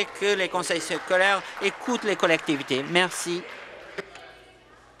s'assurer que les conseils scolaires écoutent les collectivités. Merci.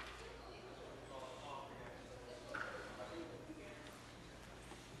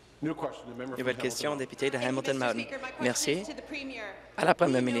 Nouvelle question, député de Hamilton Mountain. Merci. À la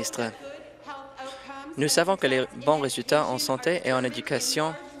Première ministre. Nous savons que les bons résultats en santé et en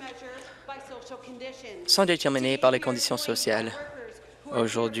éducation sont déterminés par les conditions sociales.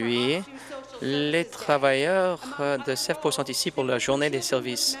 Aujourd'hui, les travailleurs de CEF sont ici pour la journée des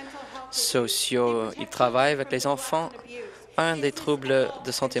services sociaux. Ils travaillent avec les enfants atteints des troubles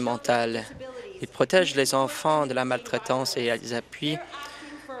de santé mentale. Ils protègent les enfants de la maltraitance et ils appuient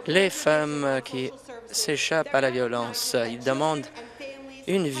les femmes qui s'échappent à la violence. Ils demandent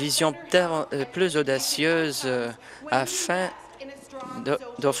une vision plus audacieuse afin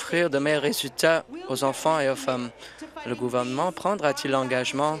d'offrir de meilleurs résultats aux enfants et aux femmes. Le gouvernement prendra-t-il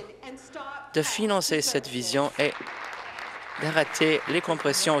l'engagement de financer cette vision et d'arrêter les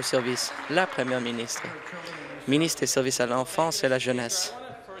compressions aux services? La Première ministre. Ministre des Services à l'enfance et à la jeunesse.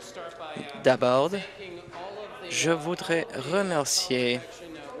 D'abord, je voudrais remercier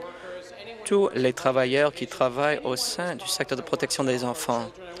tous les travailleurs qui travaillent au sein du secteur de protection des enfants.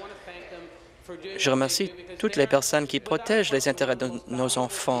 Je remercie toutes les personnes qui protègent les intérêts de nos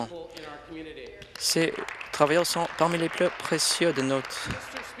enfants. Ces travailleurs sont parmi les plus précieux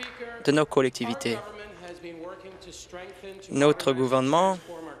de nos collectivités. Notre gouvernement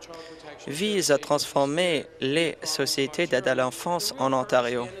vise à transformer les sociétés d'aide à l'enfance en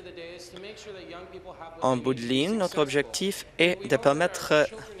Ontario. En bout de ligne, notre objectif est de permettre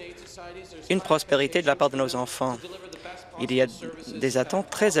une prospérité de la part de nos enfants. Il y a des attentes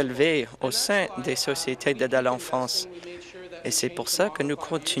très élevées au sein des sociétés d'aide à l'enfance. Et c'est pour ça que nous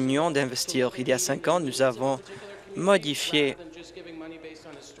continuons d'investir. Il y a 5 ans, nous avons modifié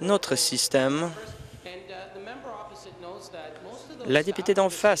notre système. La députée d'en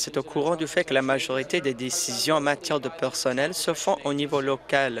face est au courant du fait que la majorité des décisions en matière de personnel se font au niveau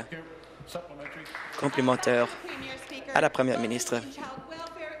local. Complémentaire à la première ministre.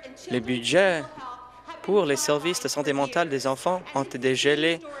 Les budgets pour les services de santé mentale des enfants ont été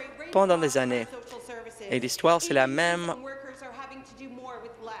gelés pendant des années. Et l'histoire, c'est la même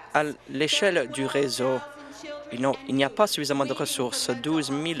à l'échelle du réseau. Il n'y a pas suffisamment de ressources. 12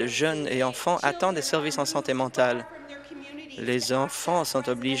 000 jeunes et enfants attendent des services en santé mentale. Les enfants sont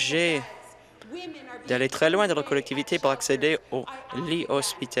obligés d'aller très loin de leur collectivité pour accéder aux lits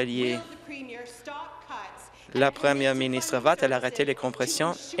hospitaliers. La première ministre va-t-elle arrêter les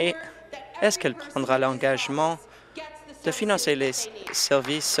compressions et est-ce qu'elle prendra l'engagement de financer les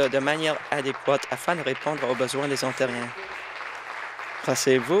services de manière adéquate afin de répondre aux besoins des Ontariens?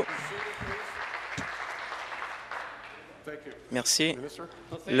 Rassez-vous. Merci.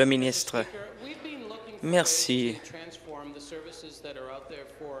 Le ministre. Merci.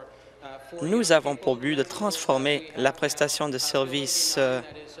 Nous avons pour but de transformer la prestation de services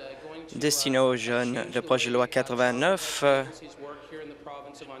destinée aux jeunes. Le projet de loi 89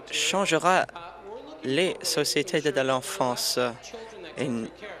 changera les sociétés d'aide à l'enfance. Et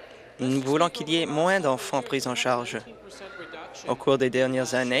nous voulons qu'il y ait moins d'enfants pris en charge. Au cours des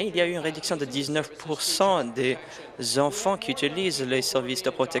dernières années, il y a eu une réduction de 19 des enfants qui utilisent les services de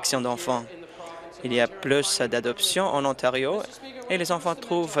protection d'enfants. Il y a plus d'adoptions en Ontario et les enfants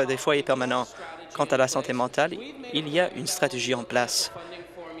trouvent des foyers permanents. Quant à la santé mentale, il y a une stratégie en place.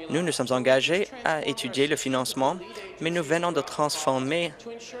 Nous nous sommes engagés à étudier le financement, mais nous venons de transformer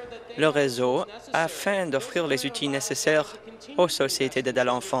le réseau afin d'offrir les outils nécessaires aux sociétés d'aide à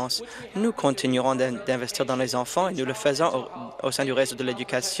l'enfance. Nous continuerons d'investir dans les enfants et nous le faisons au sein du réseau de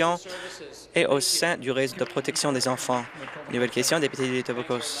l'éducation et au sein du réseau de protection des enfants. Nouvelle question, député du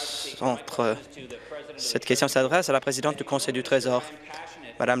Etobicoke Centre. Cette question s'adresse à la présidente du Conseil du Trésor.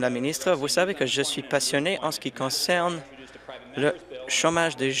 Madame la ministre, vous savez que je suis passionné en ce qui concerne le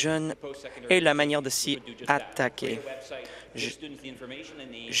chômage des jeunes et la manière de s'y attaquer.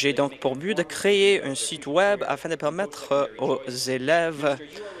 J'ai donc pour but de créer un site Web afin de permettre aux élèves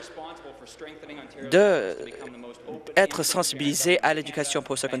d'être sensibilisés à l'éducation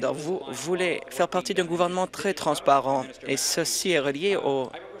postsecondaire. Vous voulez faire partie d'un gouvernement très transparent et ceci est relié au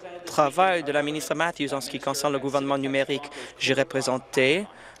travail de la ministre Matthews en ce qui concerne le gouvernement numérique. J'ai représenté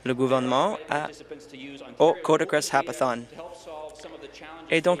le gouvernement au Codacross Hackathon.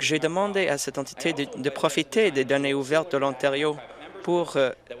 Et donc, j'ai demandé à cette entité de profiter des données ouvertes de l'Ontario pour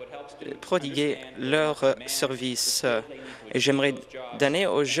prodiguer leurs services. Et j'aimerais donner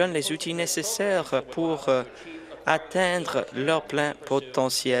aux jeunes les outils nécessaires pour atteindre leur plein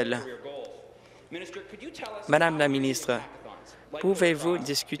potentiel. Madame la ministre, pouvez-vous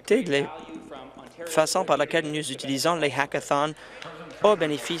discuter des façons par lesquelles nous utilisons les hackathons au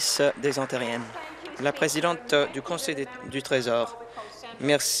bénéfice des Ontariennes? La présidente du Conseil du Trésor.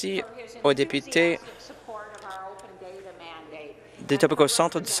 Merci aux députés d'Etobicoke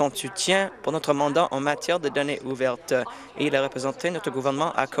Centre de son soutien pour notre mandat en matière de données ouvertes. Et il a représenté notre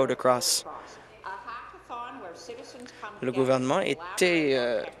gouvernement à Codacross. Le gouvernement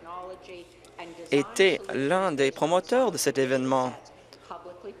était l'un des promoteurs de cet événement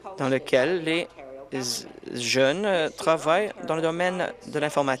dans lequel les jeunes travaillent dans le domaine de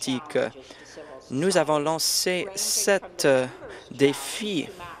l'informatique. Nous avons lancé 7 défis.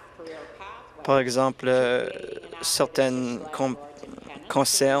 Par exemple, certaines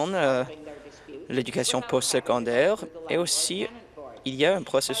concernent l'éducation postsecondaire et aussi il y a un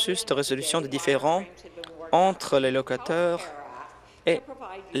processus de résolution de différends entre les locataires et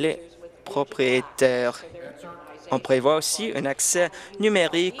les propriétaires. On prévoit aussi un accès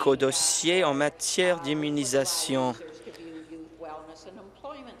numérique aux dossiers en matière d'immunisation.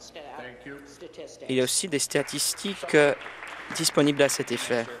 Il y a aussi des statistiques disponibles à cet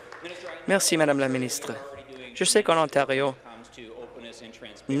effet. Merci, Madame la ministre. Je sais qu'en Ontario,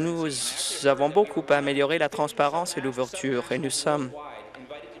 nous avons beaucoup amélioré la transparence et l'ouverture et nous sommes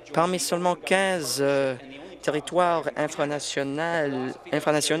parmi seulement 15 territoires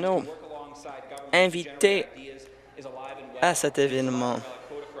infranationaux invités à cet événement.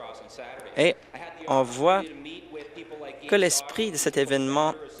 Et on voit que l'esprit de cet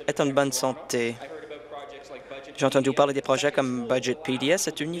événement est en bonne santé. J'ai entendu parler des projets comme Budget PDS.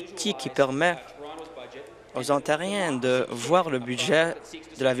 C'est un outil qui permet aux Ontariens de voir le budget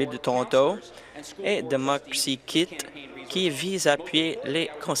de la Ville de Toronto et Democracy Kit qui vise à appuyer les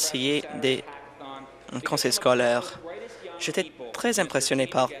conseillers des conseils scolaires. J'étais très impressionné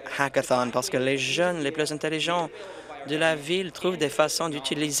par Hackathon parce que les jeunes les plus intelligents de la Ville trouvent des façons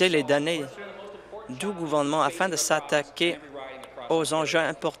d'utiliser les données du gouvernement afin de s'attaquer aux enjeux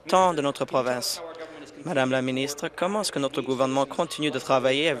importants de notre province. Madame la ministre, comment est-ce que notre gouvernement continue de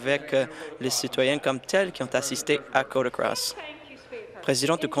travailler avec les citoyens comme tels qui ont assisté à Code Cross?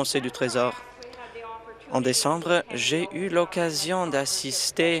 Président du Conseil du Trésor, en décembre, j'ai eu l'occasion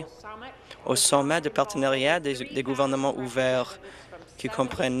d'assister au sommet de partenariat des gouvernements ouverts qui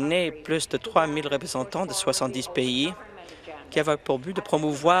comprenait plus de 3 000 représentants de 70 pays qui avait pour but de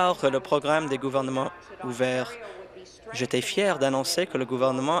promouvoir le programme des gouvernements ouverts. J'étais fier d'annoncer que le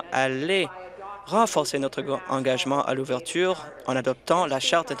gouvernement allait renforcer notre engagement à l'ouverture en adoptant la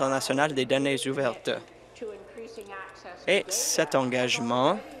Charte internationale des données ouvertes. Et cet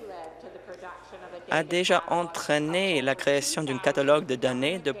engagement a déjà entraîné la création d'un catalogue de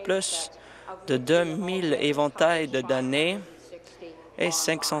données de plus de 2000 éventails de données et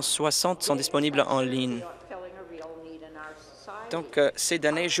 560 sont disponibles en ligne. Donc, ces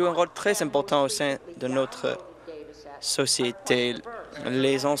données jouent un rôle très important au sein de notre société.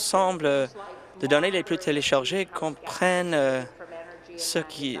 Les ensembles de données les plus téléchargés comprennent ceux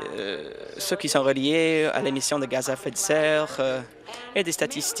qui sont reliés à l'émission de gaz à effet de serre et des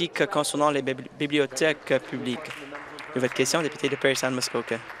statistiques concernant les bibliothèques publiques. Nouvelle question, député de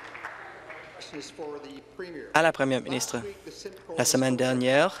Parry-Sound-Muskoka. À la Première ministre, la semaine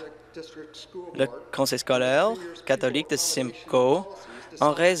dernière, le conseil scolaire catholique de Simcoe,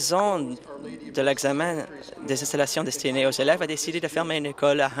 en raison de l'examen des installations destinées aux élèves, a décidé de fermer une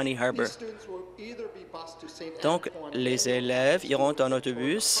école à Honey Harbour. Donc, les élèves iront en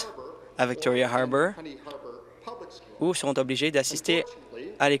autobus à Victoria Harbour ou seront obligés d'assister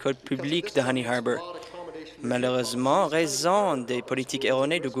à l'école publique de Honey Harbour. Malheureusement, en raison des politiques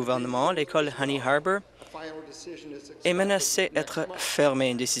erronées du gouvernement, l'école Honey Harbour est menacée d'être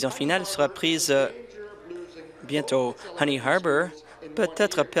fermée. Une décision finale sera prise bientôt. Honey Harbour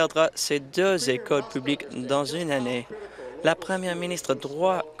peut-être perdra ses 2 écoles publiques dans une année. La première ministre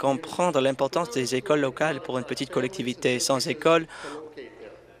doit comprendre l'importance des écoles locales pour une petite collectivité. Sans école,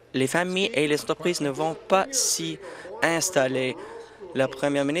 les familles et les entreprises ne vont pas s'y installer. La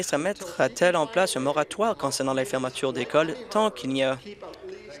première ministre mettra-t-elle en place un moratoire concernant les fermetures d'écoles tant qu'il n'y a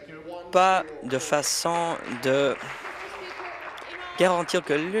pas de façon de garantir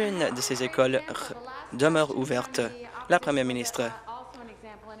que l'une de ces écoles demeure ouverte? La première ministre.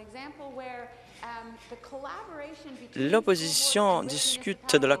 L'opposition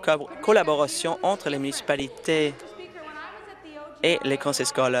discute de la collaboration entre les municipalités et les conseils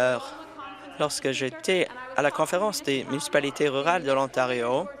scolaires. Lorsque j'étais à la conférence des municipalités rurales de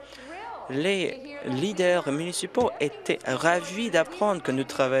l'Ontario, les leaders municipaux étaient ravis d'apprendre que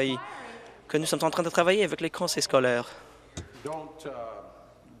nous sommes en train de travailler avec les conseils scolaires.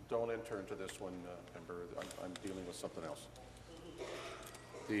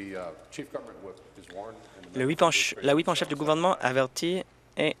 La whip en chef du gouvernement avertit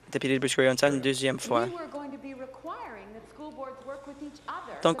et député de Bruce-Grey-Onson une deuxième fois.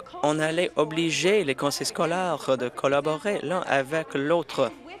 Donc, on allait obliger les conseils scolaires de collaborer l'un avec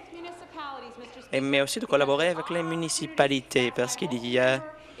l'autre, mais aussi de collaborer avec les municipalités, parce qu'il y a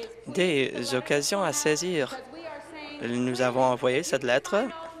des occasions à saisir. Nous avons envoyé cette lettre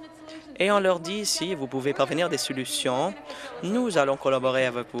et on leur dit, si vous pouvez parvenir à des solutions, nous allons collaborer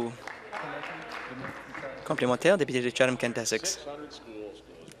avec vous. Complémentaire, député de Chatham-Kent-Essex.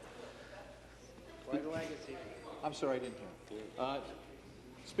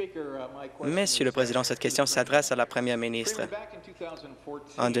 Monsieur le Président, cette question s'adresse à la Première ministre.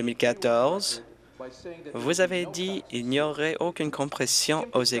 En 2014, vous avez dit qu'il n'y aurait aucune compression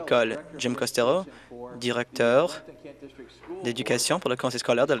aux écoles. Jim Costello, directeur d'éducation pour le conseil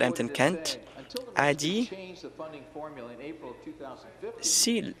scolaire de Lambton-Kent, a dit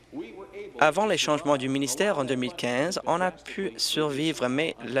si, avant les changements du ministère en 2015, on a pu survivre,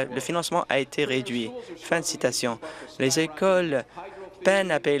 mais le financement a été réduit. Fin de citation. Les écoles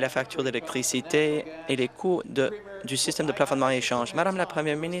peinent à payer la facture d'électricité et les coûts du système de plafonnement et échange. Madame la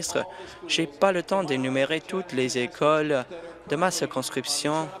Première ministre, je n'ai pas le temps d'énumérer toutes les écoles de ma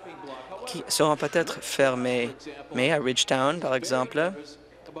circonscription qui seront peut-être fermées. Mais à Ridgetown, par exemple,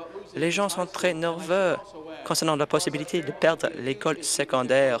 les gens sont très nerveux concernant la possibilité de perdre l'école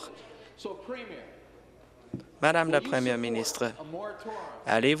secondaire. Madame la Première ministre,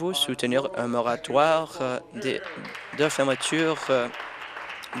 allez-vous soutenir un moratoire de fermeture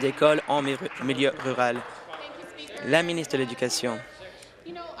d'écoles en milieu rural? La ministre de l'Éducation.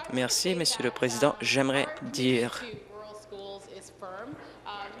 Merci, Monsieur le Président. J'aimerais dire,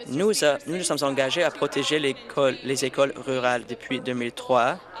 nous nous sommes engagés à protéger les écoles rurales depuis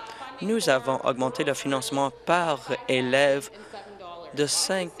 2003. Nous avons augmenté le financement par élève de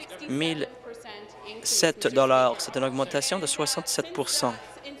 5 007 $. C'est une augmentation de 67 %.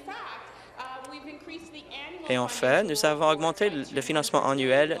 Et en fait, nous avons augmenté le financement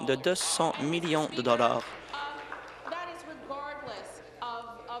annuel de 200 millions de dollars.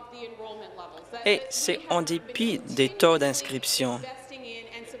 Et c'est en dépit des taux d'inscription.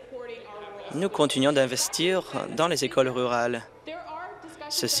 Nous continuons d'investir dans les écoles rurales.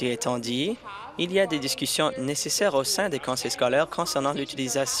 Ceci étant dit, il y a des discussions nécessaires au sein des conseils scolaires concernant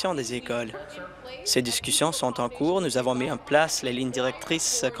l'utilisation des écoles. Ces discussions sont en cours. Nous avons mis en place les lignes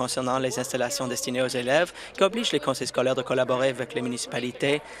directrices concernant les installations destinées aux élèves qui obligent les conseils scolaires de collaborer avec les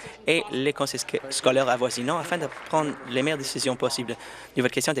municipalités et les conseils scolaires avoisinants afin de prendre les meilleures décisions possibles.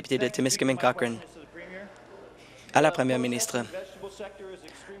 Nouvelle question, député de Timiskaming-Cochrane. À la Première ministre.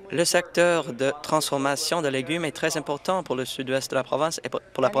 Le secteur de transformation de légumes est très important pour le sud-ouest de la province et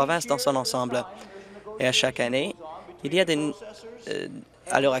pour la province dans son ensemble. Et à chaque année, il y a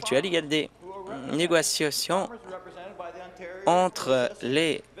à l'heure actuelle, il y a des négociations entre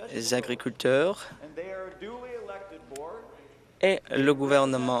les agriculteurs et le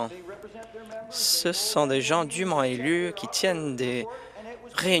gouvernement. Ce sont des gens dûment élus qui tiennent des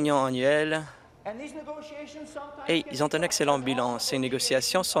réunions annuelles et ils ont un excellent bilan. Ces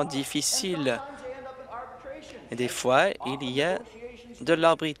négociations sont difficiles. Et des fois, il y a de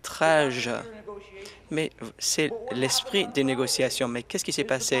l'arbitrage. Mais c'est l'esprit des négociations. Mais qu'est-ce qui s'est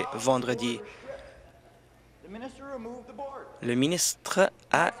passé vendredi? Le ministre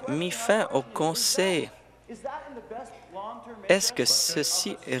a mis fin au conseil. Est-ce que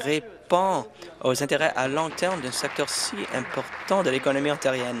ceci répond aux intérêts à long terme d'un secteur si important de l'économie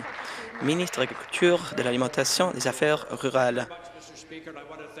ontarienne? Ministre de l'Agriculture, de l'Alimentation, des Affaires rurales.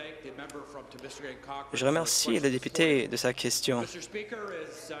 Je remercie le député de sa question.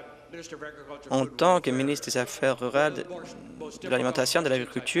 En tant que ministre des Affaires rurales, de l'Alimentation, de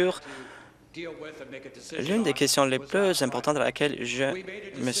l'Agriculture, l'une des questions les plus importantes à laquelle je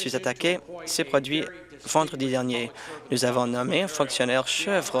me suis attaqué s'est produite vendredi dernier. Nous avons nommé un fonctionnaire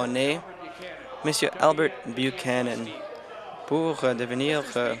chevronné, M. Albert Buchanan, pour devenir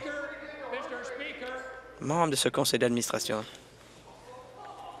membre de ce conseil d'administration.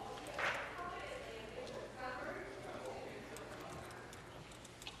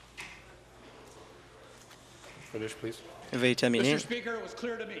 Veuillez terminer.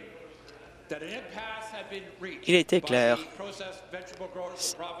 Il était clair.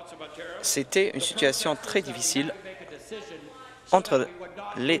 C'était une situation très difficile entre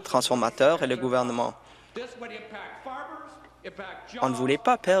les transformateurs et le gouvernement. On ne voulait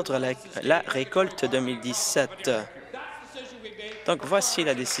pas perdre la récolte 2017. Donc, voici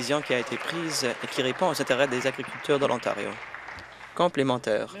la décision qui a été prise et qui répond aux intérêts des agriculteurs de l'Ontario.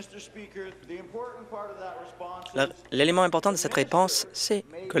 Complémentaire. L'élément important de cette réponse, c'est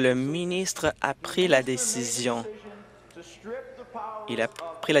que le ministre a pris la décision. Il a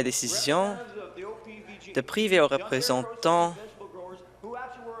pris la décision de priver aux représentants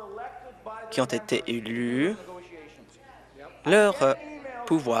qui ont été élus leur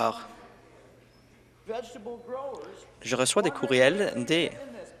pouvoir. Je reçois des courriels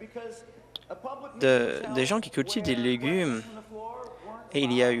des gens qui cultivent des légumes et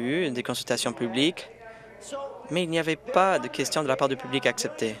il y a eu des consultations publiques, mais il n'y avait pas de questions de la part du public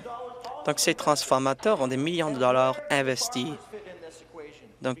acceptées. Donc, ces transformateurs ont des millions de dollars investis.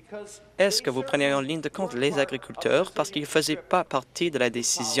 Donc, est-ce que vous prenez en ligne de compte les agriculteurs parce qu'ils ne faisaient pas partie de la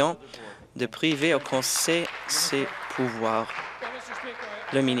décision de priver au Conseil ses pouvoirs?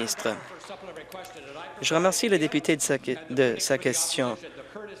 Le ministre. Je remercie le député de sa question.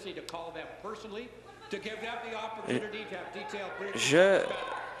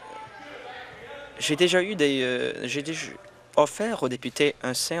 J'ai déjà offert aux députés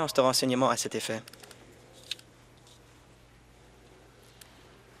une séance de renseignement à cet effet.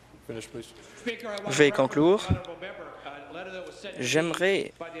 Je vais conclure.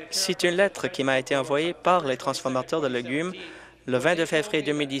 J'aimerais citer une lettre qui m'a été envoyée par les transformateurs de légumes le 22 février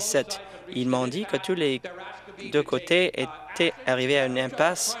 2017. Ils m'ont dit que tous les deux côtés étaient arrivés à une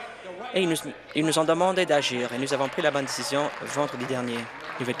impasse et ils nous ont demandé d'agir et nous avons pris la bonne décision vendredi dernier.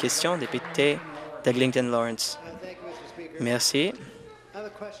 Nouvelle question, député d'Eglinton Lawrence. Merci.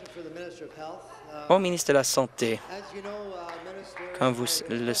 Au ministre de la Santé, comme vous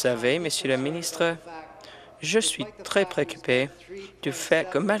le savez, Monsieur le ministre, Je suis très préoccupé du fait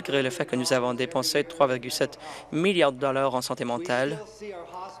que malgré le fait que nous avons dépensé 3,7 milliards de dollars en santé mentale,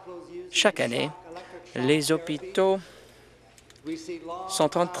 chaque année, les hôpitaux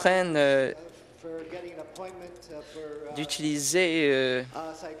sont en train d'utiliser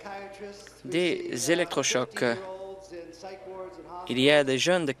des électrochocs. Il y a des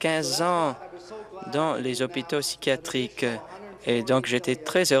jeunes de 15 ans dans les hôpitaux psychiatriques. Et donc, j'étais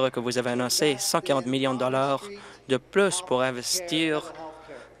très heureux que vous avez annoncé 140 millions de dollars de plus pour investir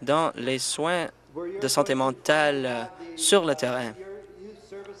dans les soins de santé mentale sur le terrain.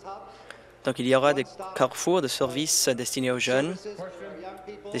 Donc, il y aura des carrefours de services destinés aux jeunes,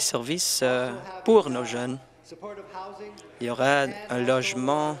 des services pour nos jeunes. Il y aura un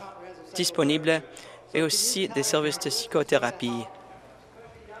logement disponible et aussi des services de psychothérapie.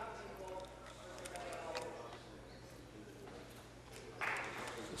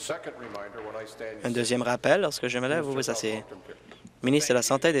 Un deuxième rappel, lorsque je me lève, vous vous asseyez. Ministre de la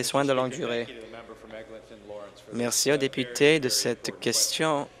Santé et des Soins de longue durée. Merci aux députés de cette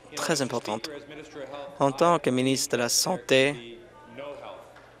question très importante. En tant que ministre de la Santé,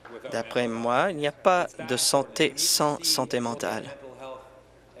 d'après moi, il n'y a pas de santé sans santé mentale.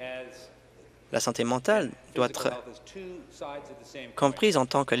 La santé mentale doit être comprise en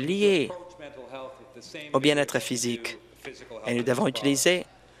tant que liée au bien-être physique. Et nous devons utiliser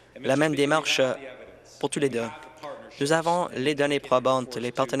la même démarche pour tous les deux. Nous avons les données probantes,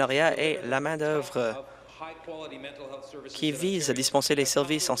 les partenariats et la main-d'œuvre qui visent à dispenser les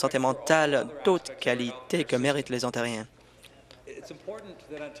services en santé mentale d'haute qualité que méritent les Ontariens.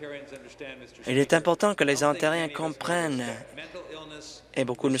 Il est important que les Ontariens comprennent, et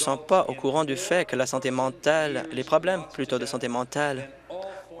beaucoup ne sont pas au courant du fait que la santé mentale, les problèmes plutôt de santé mentale,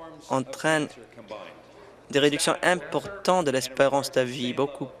 entraînent des réductions importantes de l'espérance de vie,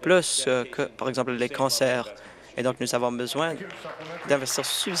 beaucoup plus que, par exemple, les cancers. Et donc, nous avons besoin d'investir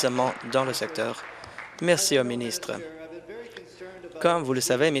suffisamment dans le secteur. Merci au ministre. Comme vous le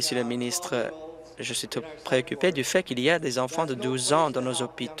savez, Monsieur le ministre, je suis préoccupé du fait qu'il y a des enfants de 12 ans dans nos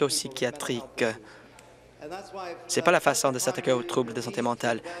hôpitaux psychiatriques. Ce n'est pas la façon de s'attaquer aux troubles de santé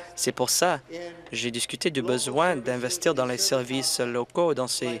mentale. C'est pour ça que j'ai discuté du besoin d'investir dans les services locaux, dans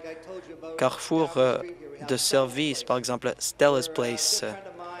ces carrefours de services, par exemple Stella's Place.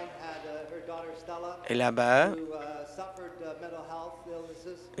 Et là-bas,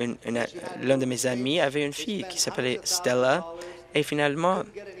 l'un de mes amis avait une fille qui s'appelait Stella, et finalement,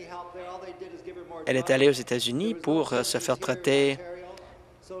 elle est allée aux États-Unis pour se faire traiter.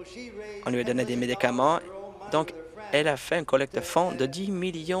 On lui a donné des médicaments. Donc, elle a fait une collecte de fonds de 10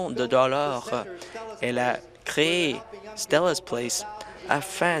 millions de dollars. Elle a créé Stella's Place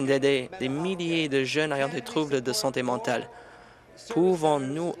afin d'aider des milliers de jeunes ayant des troubles de santé mentale.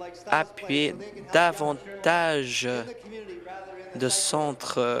 Pouvons-nous appuyer davantage de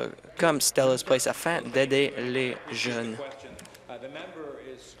centres comme Stella's Place afin d'aider les jeunes?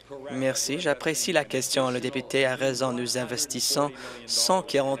 Merci. J'apprécie la question. Le député a raison. Nous investissons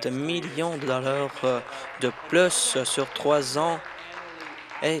 140 millions de dollars de plus sur 3 ans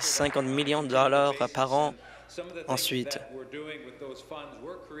et 50 millions de dollars par an ensuite.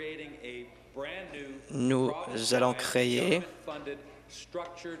 Nous allons créer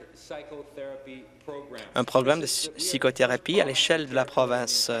un programme de psychothérapie à l'échelle de la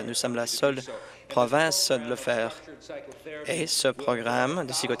province. Nous sommes la seule province de le faire. Et ce programme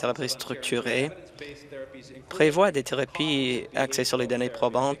de psychothérapie structurée prévoit des thérapies axées sur les données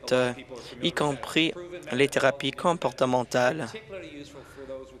probantes, y compris les thérapies comportementales,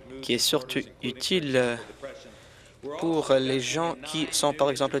 qui est surtout utile pour les gens qui sont, par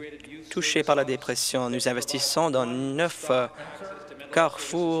exemple, touchés par la dépression. Nous investissons dans 9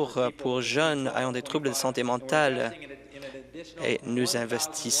 carrefours pour jeunes ayant des troubles de santé mentale et nous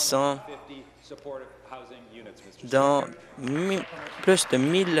investissons dans plus de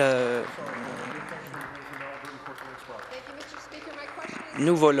 1000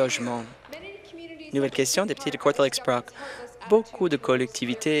 nouveaux logements. Nouvelle question, député de Court Lake Sprock. Beaucoup de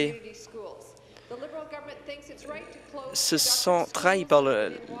collectivités se sont trahies par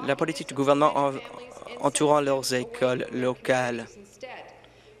la politique du gouvernement entourant leurs écoles locales.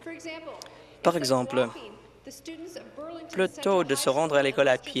 Par exemple, plutôt de se rendre à l'école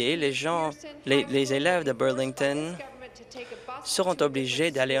à pied, les élèves de Burlington seront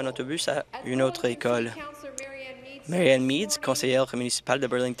obligés d'aller en autobus à une autre école. Marianne Meads, conseillère municipale de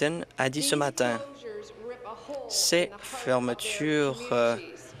Burlington, a dit ce matin, ces fermetures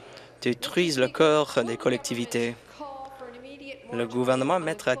détruisent le corps des collectivités. Le gouvernement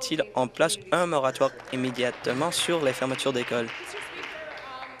mettra-t-il en place un moratoire immédiatement sur les fermetures d'écoles?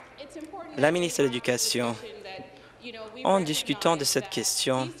 La ministre de l'Éducation. En discutant de cette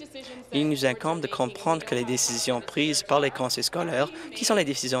question, il nous incombe de comprendre que les décisions prises par les conseils scolaires, qui sont des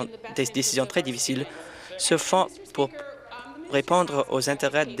décisions très difficiles, se font pour répondre aux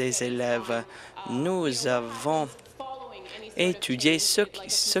intérêts des élèves. Nous avons étudié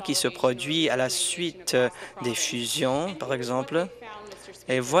ce qui se produit à la suite des fusions, par exemple,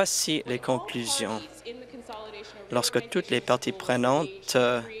 et voici les conclusions. Lorsque toutes les parties prenantes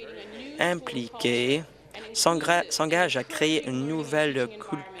impliquées s'engagent à créer une nouvelle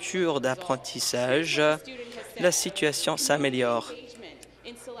culture d'apprentissage, la situation s'améliore.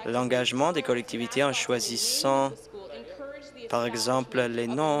 L'engagement des collectivités en choisissant, par exemple, les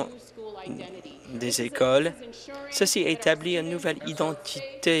noms des écoles, ceci établit une nouvelle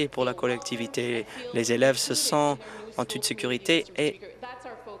identité pour la collectivité. Les élèves se sentent en toute sécurité et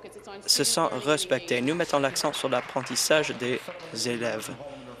se sentent respectés. Nous mettons l'accent sur l'apprentissage des élèves.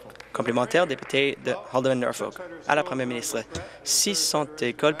 Complémentaire, député de Halden-Norfolk. À la Première ministre, 600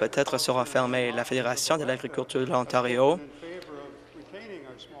 écoles peut-être seront fermées. La Fédération de l'agriculture de l'Ontario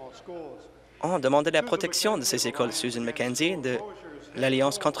a demandé la protection de ces écoles. Susan McKenzie, de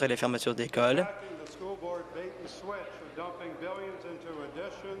l'Alliance contre les fermetures d'écoles,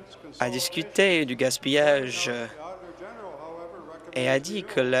 a discuté du gaspillage et a dit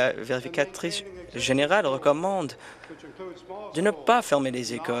que la vérificatrice générale recommande de ne pas fermer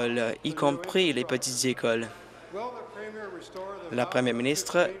les écoles, y compris les petites écoles. La Première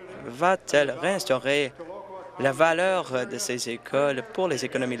ministre va-t-elle réinstaurer la valeur de ces écoles pour les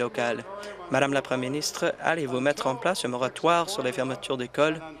économies locales? Madame la Première ministre, allez-vous mettre en place un moratoire sur les fermetures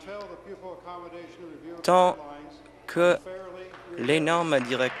d'écoles tant que les normes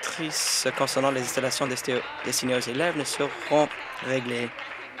directrices concernant les installations destinées aux élèves ne seront réglées?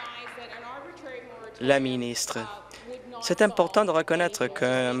 La ministre, c'est important de reconnaître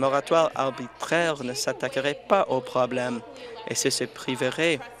qu'un moratoire arbitraire ne s'attaquerait pas au problème et ce se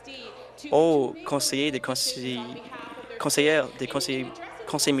priverait aux conseillers des conseils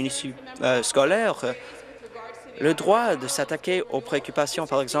municipaux scolaires le droit de s'attaquer aux préoccupations,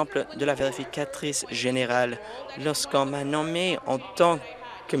 par exemple, de la vérificatrice générale. Lorsqu'on m'a nommé en tant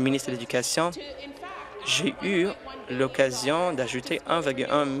que ministre de l'Éducation, j'ai eu l'occasion d'ajouter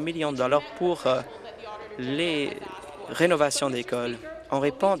 1,1 million de dollars pour les rénovations d'écoles. On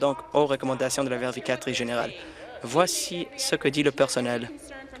répond donc aux recommandations de la vérificatrice générale. Voici ce que dit le personnel.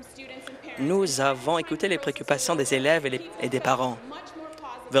 Nous avons écouté les préoccupations des élèves et des parents.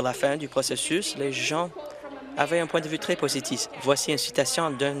 Vers la fin du processus, les gens avaient un point de vue très positif. Voici une citation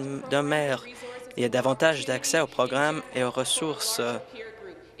d'un maire. Il y a davantage d'accès aux programmes et aux ressources.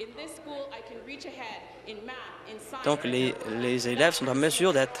 Donc, les élèves sont en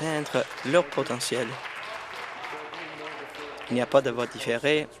mesure d'atteindre leur potentiel. Il n'y a pas de vote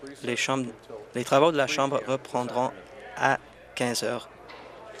différé. Les travaux de la Chambre reprendront à 15 heures.